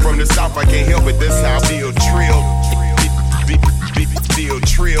 I'm from the south, I can't help it. That's how I feel. Trill. Feel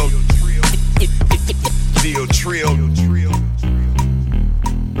trill. Feel trill.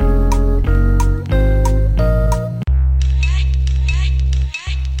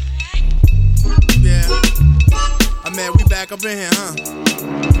 Yeah. Man, we back up in here, huh?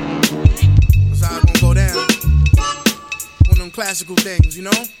 That's how it's gonna go down. One of them classical things, you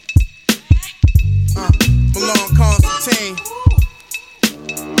know? Malone Constantine.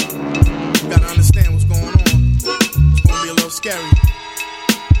 You gotta understand what's going on. It's gonna be a little scary.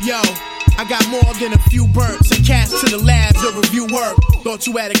 Yo, I got more than a few burps and cats to the labs to review work. Thought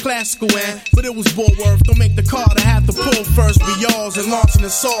you had a classical end, but it was Bullworth. Don't make the call to have to pull first, be yours and launch an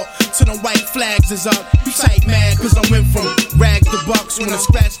assault till the white flags is up. You tight mad cause I went from rags to bucks when I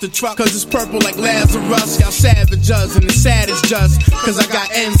scratched the truck. Cause it's purple like Lazarus. Y'all savages and the sad is just cause I got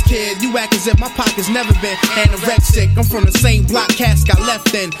ends, kid. You act as if my pocket's never been anorexic. I'm from the same block cats got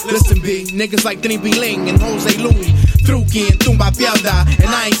left in. Listen B, niggas like Denny B. Ling and Jose Louis, Truki and Tumba Pielda. And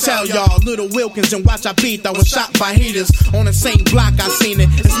I ain't tell y'all, Little Wilkins and Watch I Beat that was shot by heaters. On the same block I seen it,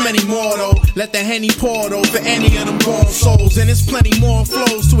 it's many more though. Let the Henny pour though for any of them gone souls. And there's plenty more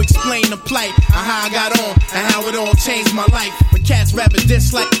flows to explain the plight of how I got on and how it all changed my life. But cats rather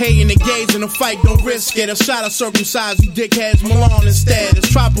dislike, hey, and engage in a fight, don't risk it. A shot of circumcised, you dickheads, Milano instead. It's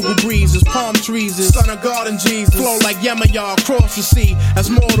tropical breezes, palm trees, son of God and Jesus. Flow like Yemaya across the sea, that's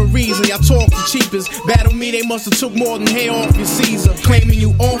more the reason y'all talk the cheapest. Battle me, they must have took more than hair off your Caesar. Claiming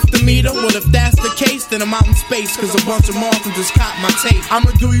you off the meter, well if that's the case, then I'm out in space. Cause a bunch of Martians just caught my tape.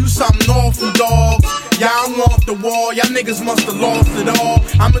 I'ma do you something awful, dogs. Y'all don't want the wall, y'all niggas must have lost it all.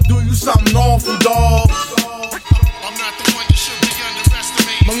 I'ma do you something awful, dogs. I'm not the one you should be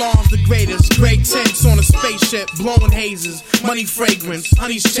underestimating. Milan's the greatest, great tints on a spaceship, blowing hazes, money fragrance,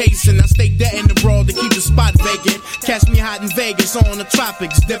 honey's chasing. I stay dead in the world to keep the spot vacant. Catch me hot in Vegas on the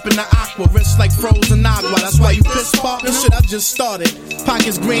tropics, dipping the aqua, wrists like frozen agua. That's why you piss pop. This shit I just started.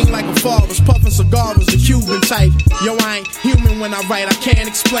 Pockets green like a forest, puffing cigars, the Cuban type. Yo, I ain't human when I write, I can't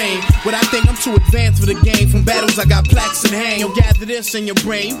explain. But I think I'm too advanced for the game. From battles I got plaques in hand. Yo, gather this in your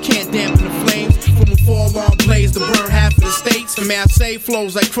brain, you can't dampen the flames. From a 4-alarm blaze to burn half of the states. And may I say,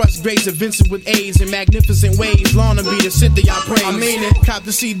 flows like crushed grapes of Vincent with AIDS in magnificent ways. Long to be the shit that y'all praise. I mean it, cop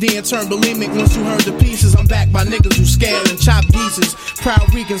the CD and turn bulimic once you heard the pieces. I'm backed by niggas who scale and chop geeses.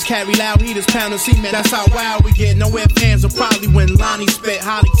 Proud Ricans carry loud heaters, pound of cement. That's how wild we get. No ifs, ands, or probably when Lonnie spit.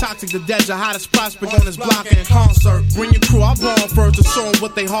 Highly toxic, the dead, your hottest prospect on his block in concert. Bring your crew, I born first to show 'em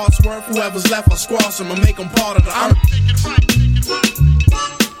what they heart's worth. Whoever's left, I squash them and make them part of the earth.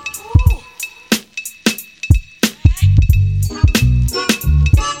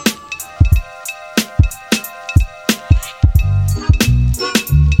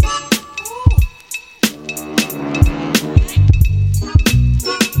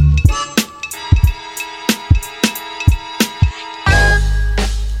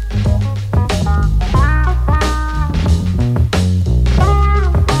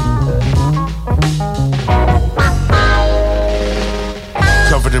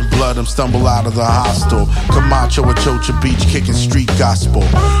 I'm stumble out of the hostel. Camacho at Chocha Beach, kicking street gospel.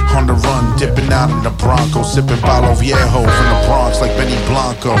 On the run, dipping out in the Bronco, sipping Palo Viejo from the Bronx like Benny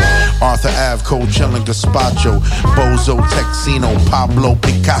Blanco. Arthur Ave, Coachella, Gazpacho, Bozo, Texino, Pablo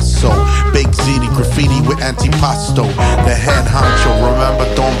Picasso, Big Ziti, graffiti with antipasto. The head honcho, remember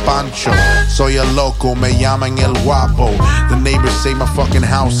Don Pancho. Soy el loco, me llaman el guapo. The neighbors say my fucking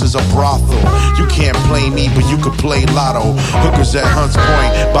house is a brothel. You can't play me, but you could play lotto. Hookers at Hunts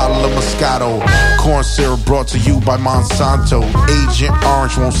Point, bottle of Moscato. Corn syrup brought to you by Monsanto. Agent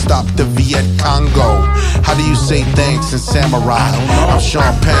Orange won't stop the Viet Congo. How do you say thanks in Samurai? I'm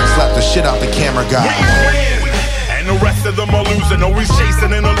Sean Penn, slap the shit out the camera guy. And the rest of them are losing, always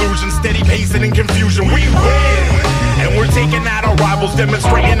chasing an illusion, steady pacing in confusion. We win. And we're taking out our rivals,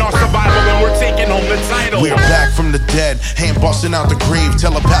 demonstrating our survival, and we're taking home the title. We're back from the dead, hand busting out the grave,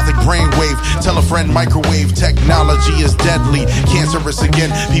 telepathic brainwave, tell a friend microwave, technology is deadly, cancerous again.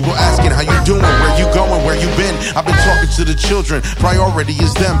 People asking how you doing, where you going, where you been. I've been talking to the children, priority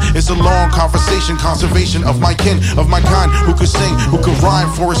is them. It's a long conversation, conservation of my kin, of my kind, who could sing, who could rhyme,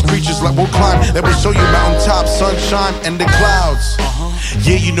 forest creatures that will climb, that will show you mountaintops, sunshine, and the clouds.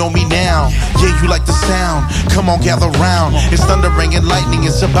 Yeah, you know me now. Yeah, you like the sound. Come on, gather round. It's thundering and lightning,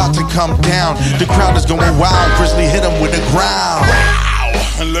 it's about to come down. The crowd is going wild. Grizzly hit him with a growl.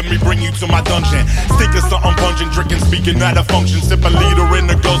 And let me bring you to my dungeon. Stick of something pungent, drinking, speaking out of function. Sip a leader in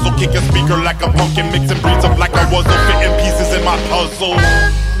the guzzle, kick a speaker like a pumpkin. Mixing breeds up like I was, fitting pieces in my puzzle.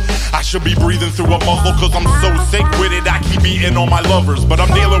 I should be breathing through a muzzle, cause I'm so sick with it, I keep eating on my lovers. But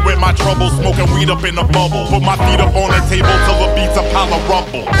I'm dealing with my troubles, smoking weed up in a bubble. Put my feet up on the table till the beats a pile of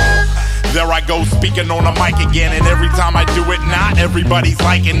rubble. There I go, speaking on a mic again. And every time I do it, not everybody's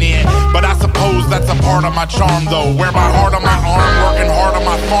liking it. But I suppose that's a part of my charm though. Wear my heart on my arm, working hard on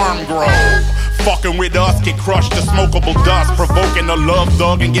my farm grow. Fucking with us, get crushed to smokable dust. Provoking a love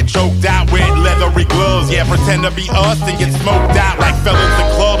thug and get choked out with leathery gloves. Yeah, pretend to be us and get smoked out like felons in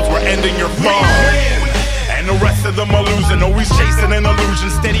clubs. We're ending your fun. And the rest of them are losing, always chasing an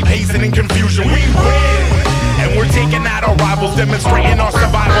illusion, steady pacing in confusion. We win. And we're taking out our rivals, demonstrating our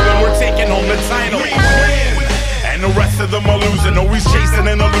survival, and we're taking home the title. We win. And the rest of them are losing, always chasing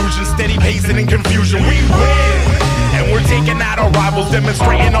an illusion, steady pacing. in confusion. We win, and we're taking out our rivals,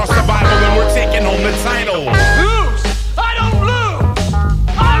 demonstrating our survival, and we're taking home the title. Lose! I don't lose!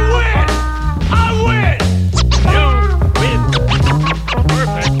 I win! I win! You win.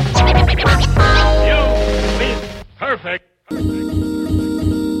 Perfect. You win. Perfect.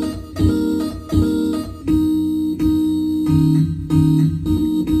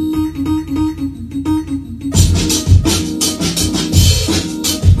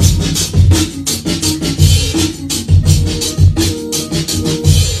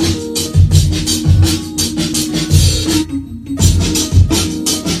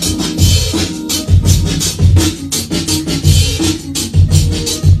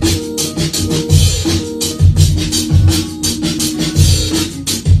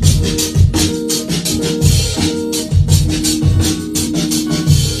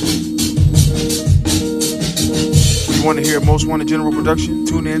 Want to hear Most Wanted General Production?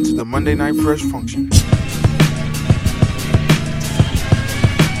 Tune in to the Monday Night Fresh function.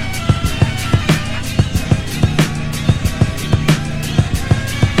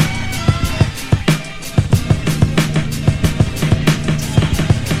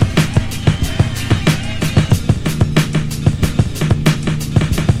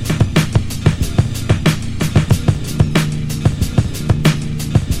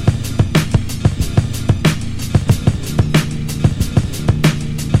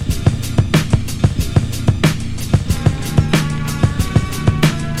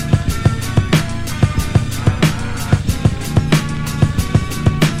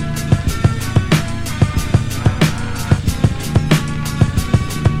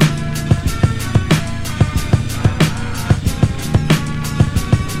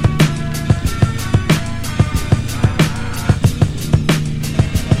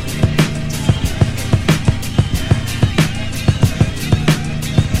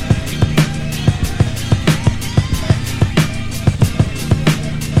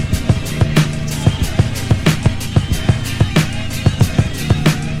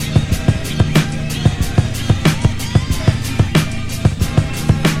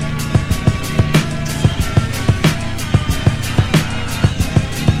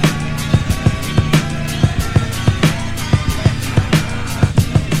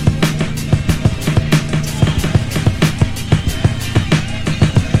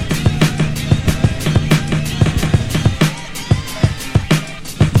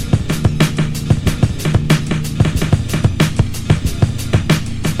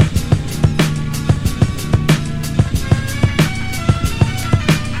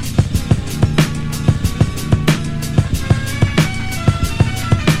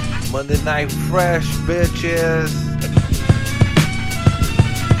 Monday Night Fresh, bitches.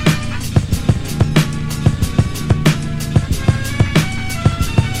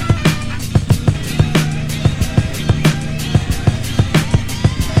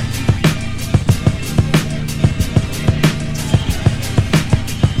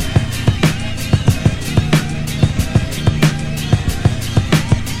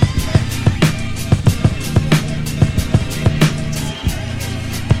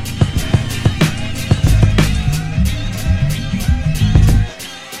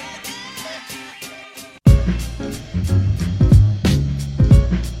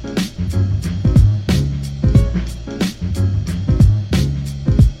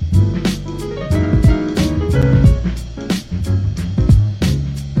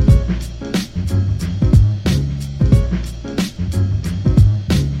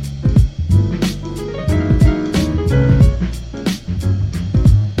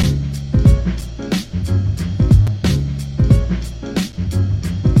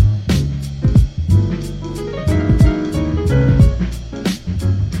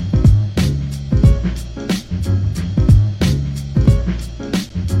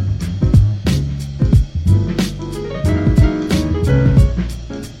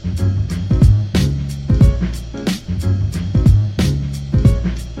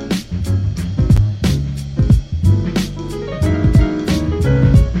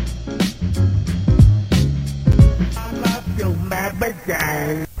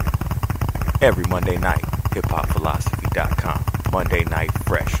 Every Monday night, hiphopphilosophy.com. Monday Night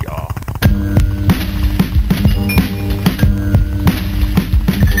Fresh, y'all.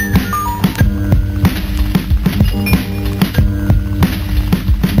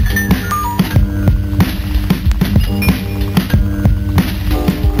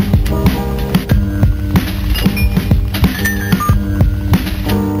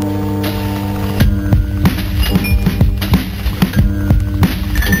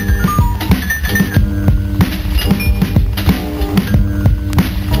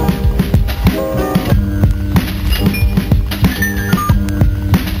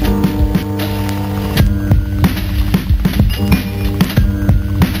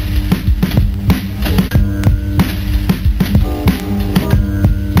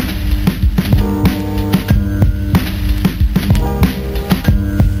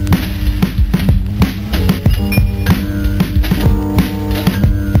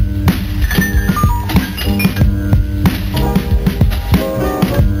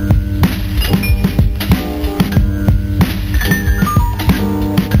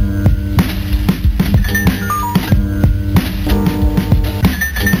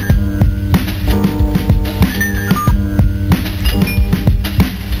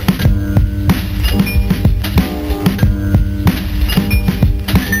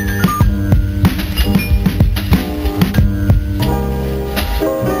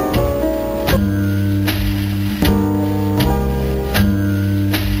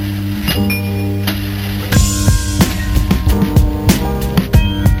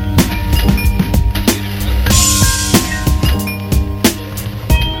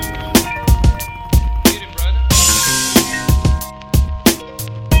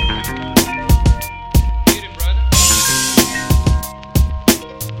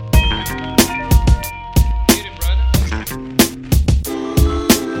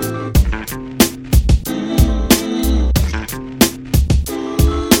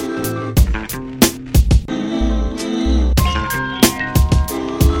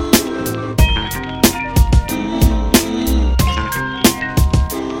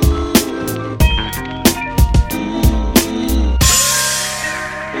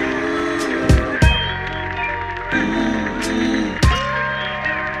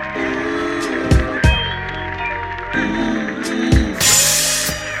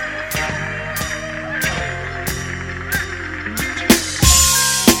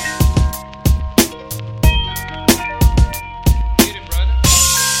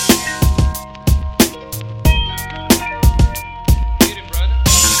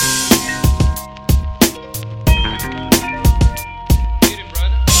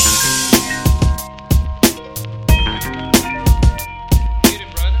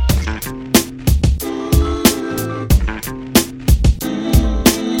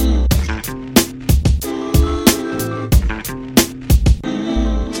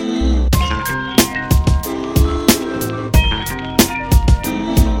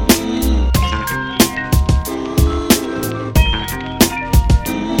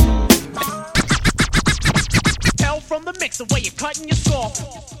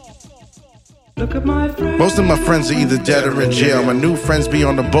 Most of my friends are either dead or in jail. My new friends be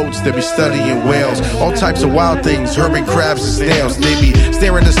on the boats, they be studying whales. All types of wild things, hermit crabs and snails. They be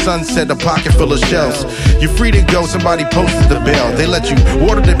staring at the sunset, a pocket full of shells. You're free to go, somebody posted the bail. They let you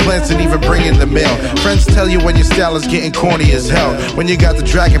water their plants and even bring in the mail. Friends tell you when your style is getting corny as hell. When you got the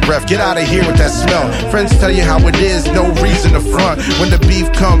dragon breath, get out of here with that smell. Friends tell you how it is, no reason to front. When the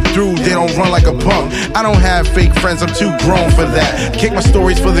beef come through, they don't run like a punk. I don't have fake friends, I'm too grown for that. Kick my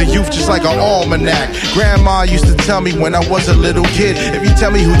stories for the youth just like an almanac. Grandma used to tell me when I was a little kid, if you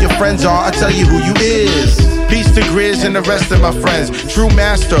tell me who your friends are, I'll tell you who you is. Peace to Grizz and the rest of my friends. True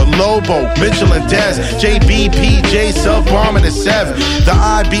Master, Lobo, Mitchell and Dez, JB, PJ, Sub Bomb and the Sev, the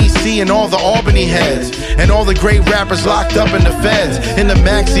IBC and all the Albany heads, and all the great rappers locked up in the feds, in the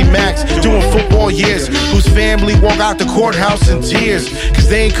Maxi Max, doing football years, whose family walk out the courthouse in tears, cause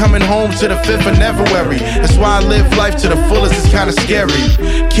they ain't coming home to the 5th of February. That's why I live life to the fullest, it's kinda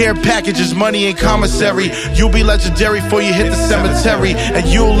scary. Care packages, money and commissary. You'll be legendary before you hit the cemetery, and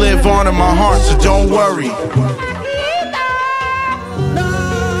you'll live on in my heart, so don't worry.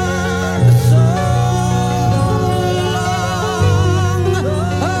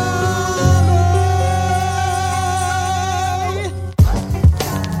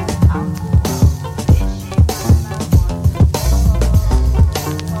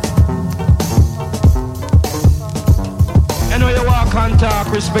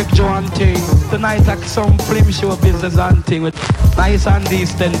 Talk, respect you one thing. Tonight like some film show business and thing with nice and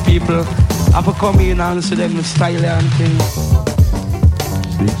decent people. I for come in and see them with style and thing.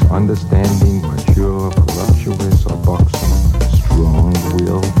 Seeks understanding, mature, voluptuous or buxom,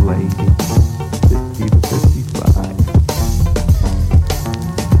 strong-willed lady, 50 to 55.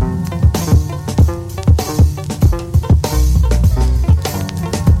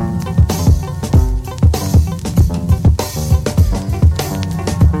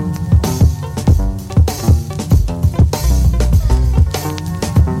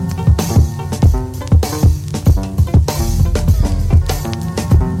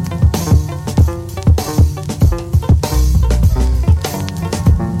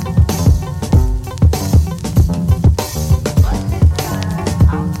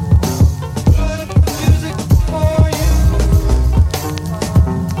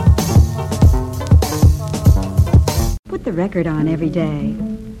 Record on every day.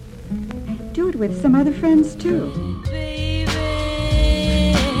 Do it with some other friends too.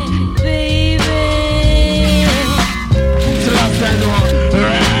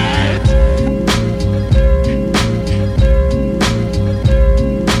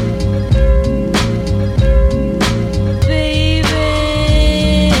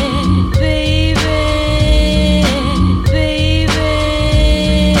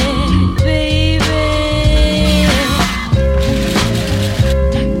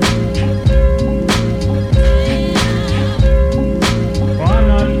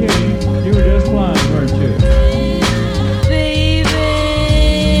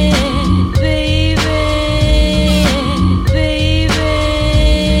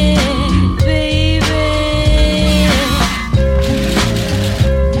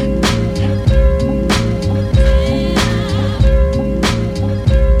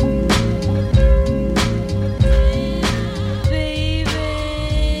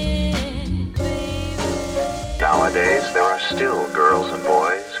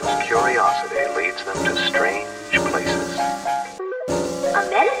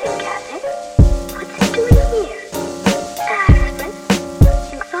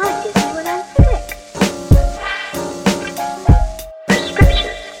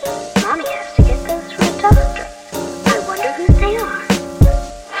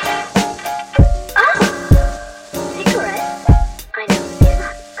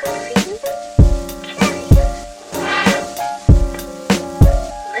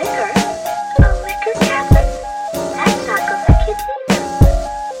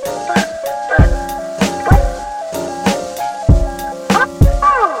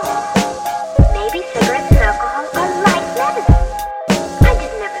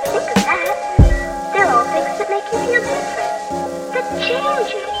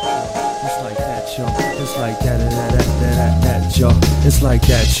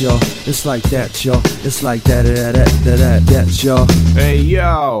 It's like that, yo. It's like that, yo. Hey,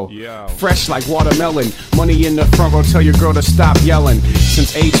 yo. Fresh like watermelon. Money in the front row, tell your girl to stop yelling.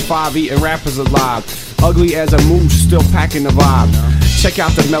 Since age 5, eating rappers alive. Ugly as a moose, still packing the vibe. Check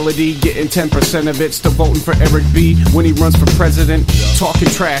out the melody, getting 10% of it. Still voting for Eric B when he runs for president. Talking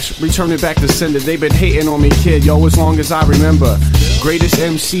trash, returning back to sender. They been hating on me, kid, yo, as long as I remember. Greatest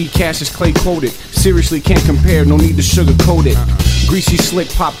MC, Cassius Clay quoted. Seriously, can't compare, no need to sugarcoat it. Greasy slick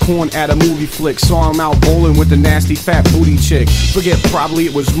popcorn at a movie flick. Saw him out bowling with the nasty fat booty chick. Forget, probably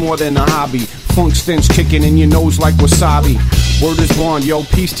it was more than a hobby. Funk stench kicking in your nose like wasabi. Word is born, yo,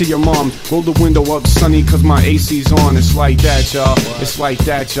 peace to your mom. Roll the window up, sunny, cause my AC's on. It's like that, y'all. It's like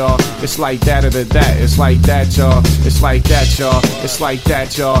that, y'all. It's like that or that. It's like that, y'all. It's like that, y'all. It's like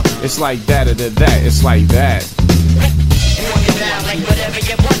that, y'all. It's like that or that. It's like that. Break it down like whatever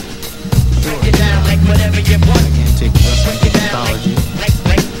you want. Break it down like whatever you want. Can't take the rest of the mythology.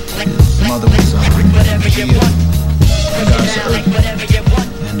 Some other ones whatever you want. Break it down like whatever you want.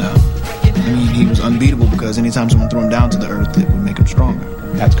 And I mean, he was unbeatable because anytime someone threw him down to the earth, it would make him stronger.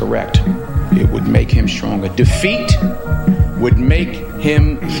 That's correct. It would make him stronger. Defeat would make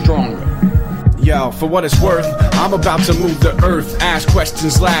him stronger. Yo, for what it's worth, I'm about to move the earth. Ask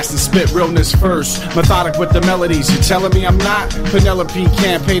questions last and spit realness first. Methodic with the melodies, you telling me I'm not? Penelope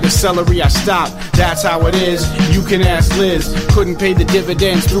can't pay the celery, I stop. That's how it is, you can ask Liz. Couldn't pay the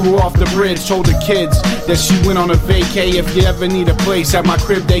dividends, threw off the bridge. Told the kids that she went on a vacay. If you ever need a place at my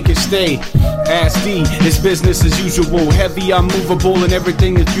crib, they can stay. Ask D, it's business as usual. Heavy, unmovable, and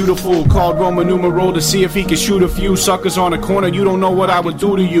everything is beautiful. Called Roman numeral to see if he could shoot a few suckers on the corner. You don't know what I would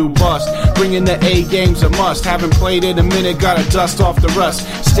do to you, bust. Bringing the A game's a must. Haven't played it a minute, gotta dust off the rust.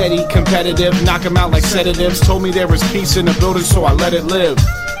 Steady, competitive, knock 'em out like sedatives. Told me there was peace in the building, so I let it live.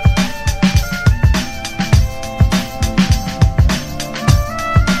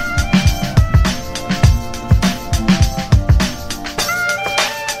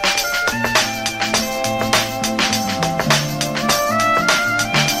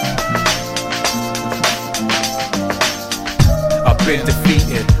 Been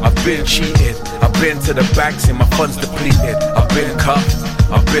defeated, I've been cheated, I've been to the banks and my funds depleted. I've been cuffed,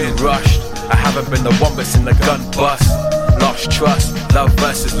 I've been rushed. I haven't been the one that's in the gun bust. Lost trust, love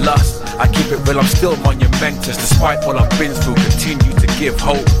versus lust. I keep it real, I'm still monumentous. Despite what I've been through, continue to give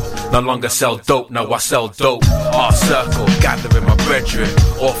hope. No longer sell dope, now I sell dope. Our circle, gathering my brethren.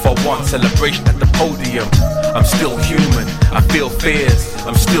 All for one celebration at the podium. I'm still human, I feel fears.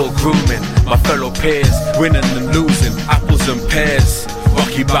 I'm still grooming my fellow peers. Winning and losing, apples and pears.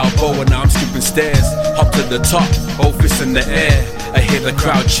 Rocky Balboa, now I'm skipping stairs. Hop to the top, both fists in the air. I hear the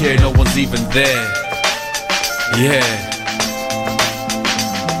crowd cheer, no one's even there. Yeah.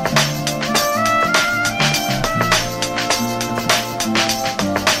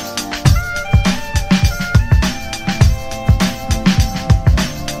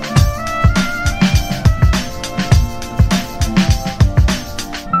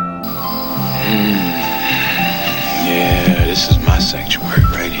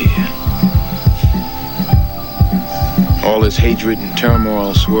 All this hatred and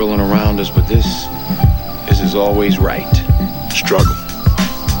turmoil swirling around us, but this is always right. Struggle,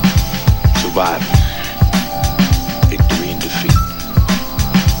 survival, victory and defeat.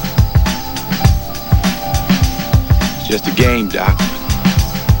 It's just a game, Doc.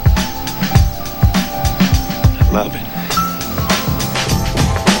 I love it.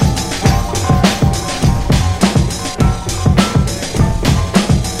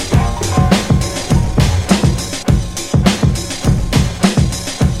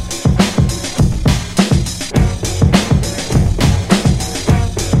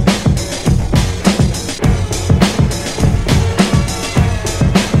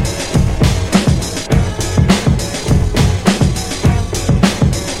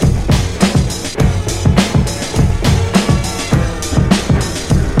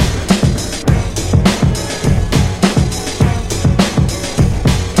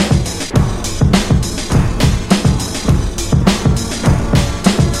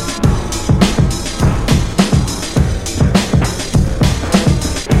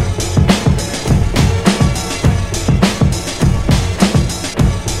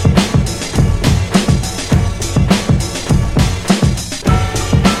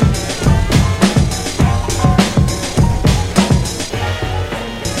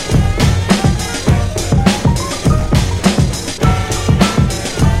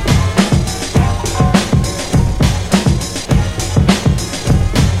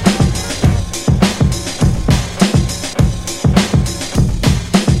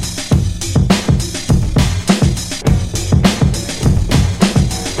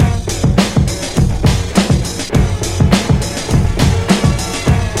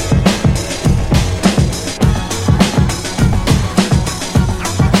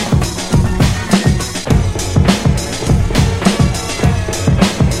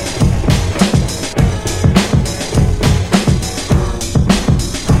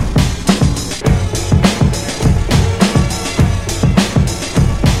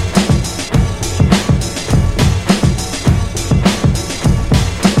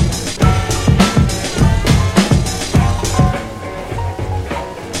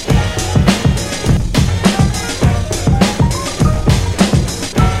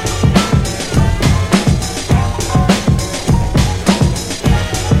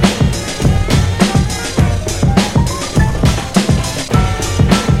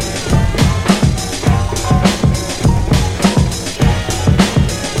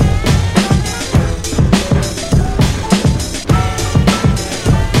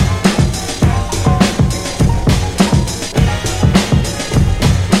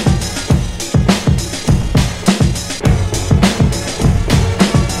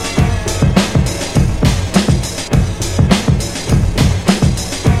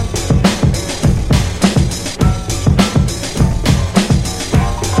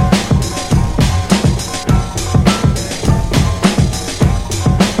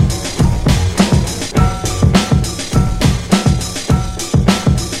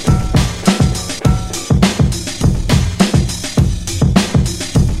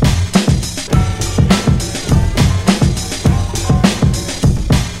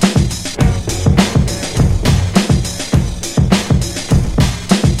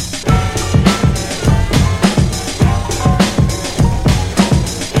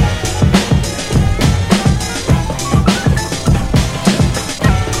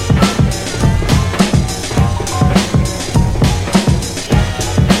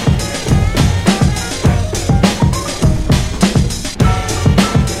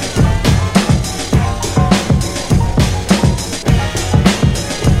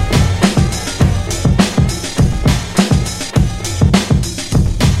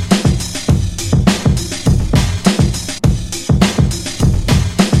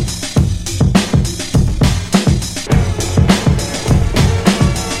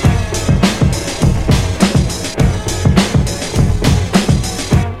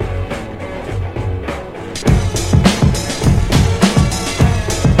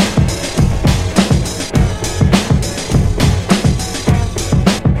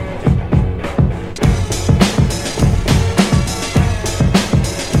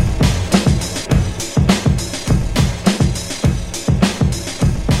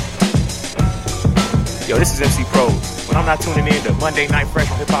 this is MC Pros. When I'm not tuning in to Monday Night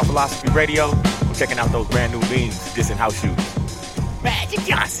Fresh on Hip Hop Philosophy Radio, I'm checking out those brand new beans, dissing house shoes. Magic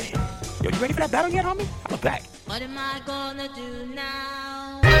Johnson. Yo, you ready for that battle yet, homie? I'm back. What am I gonna do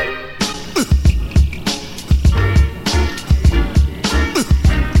now?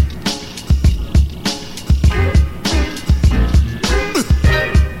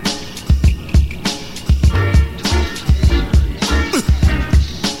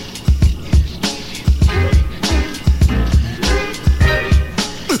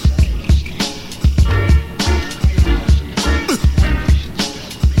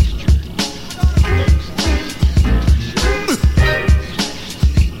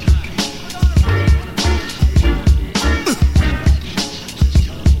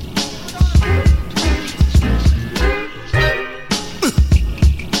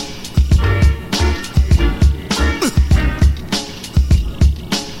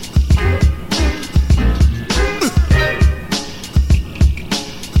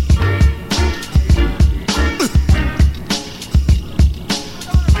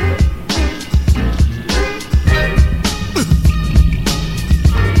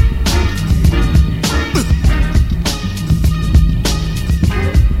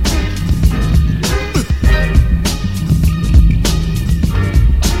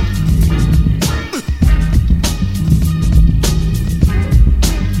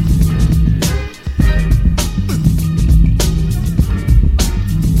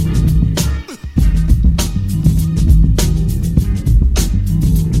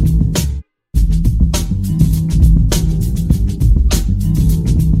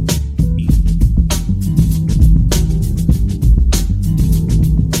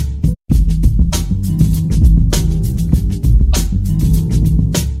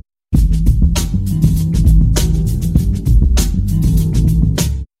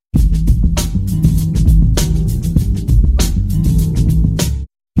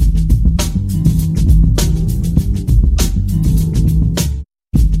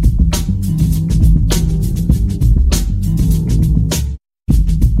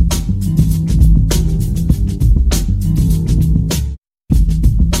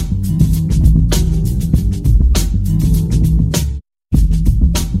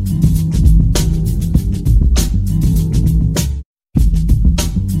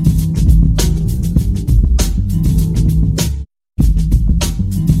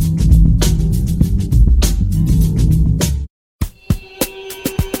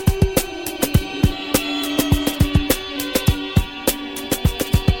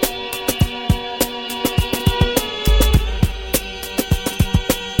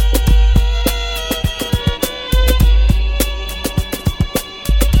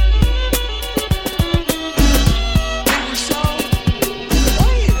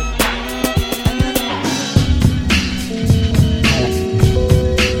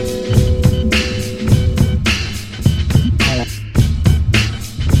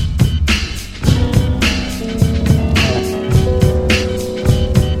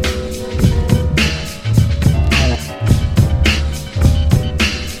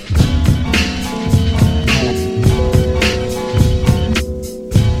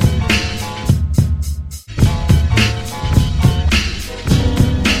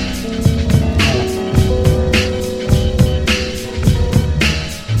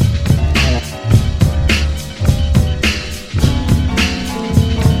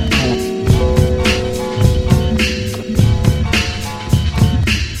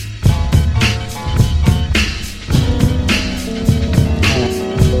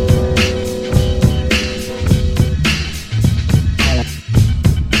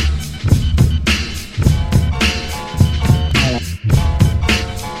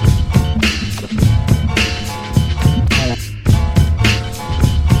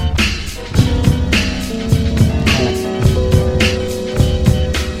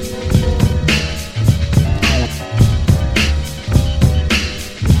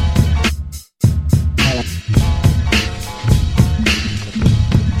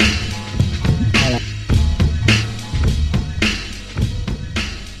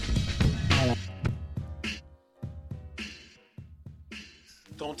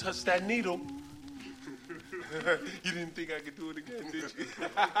 Don't touch that needle. You didn't think I could do it again, did you?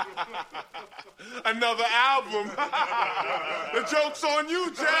 Another album. The joke's on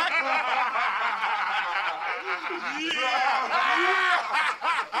you, Jack. Yeah.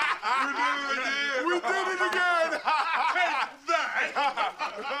 We did it again.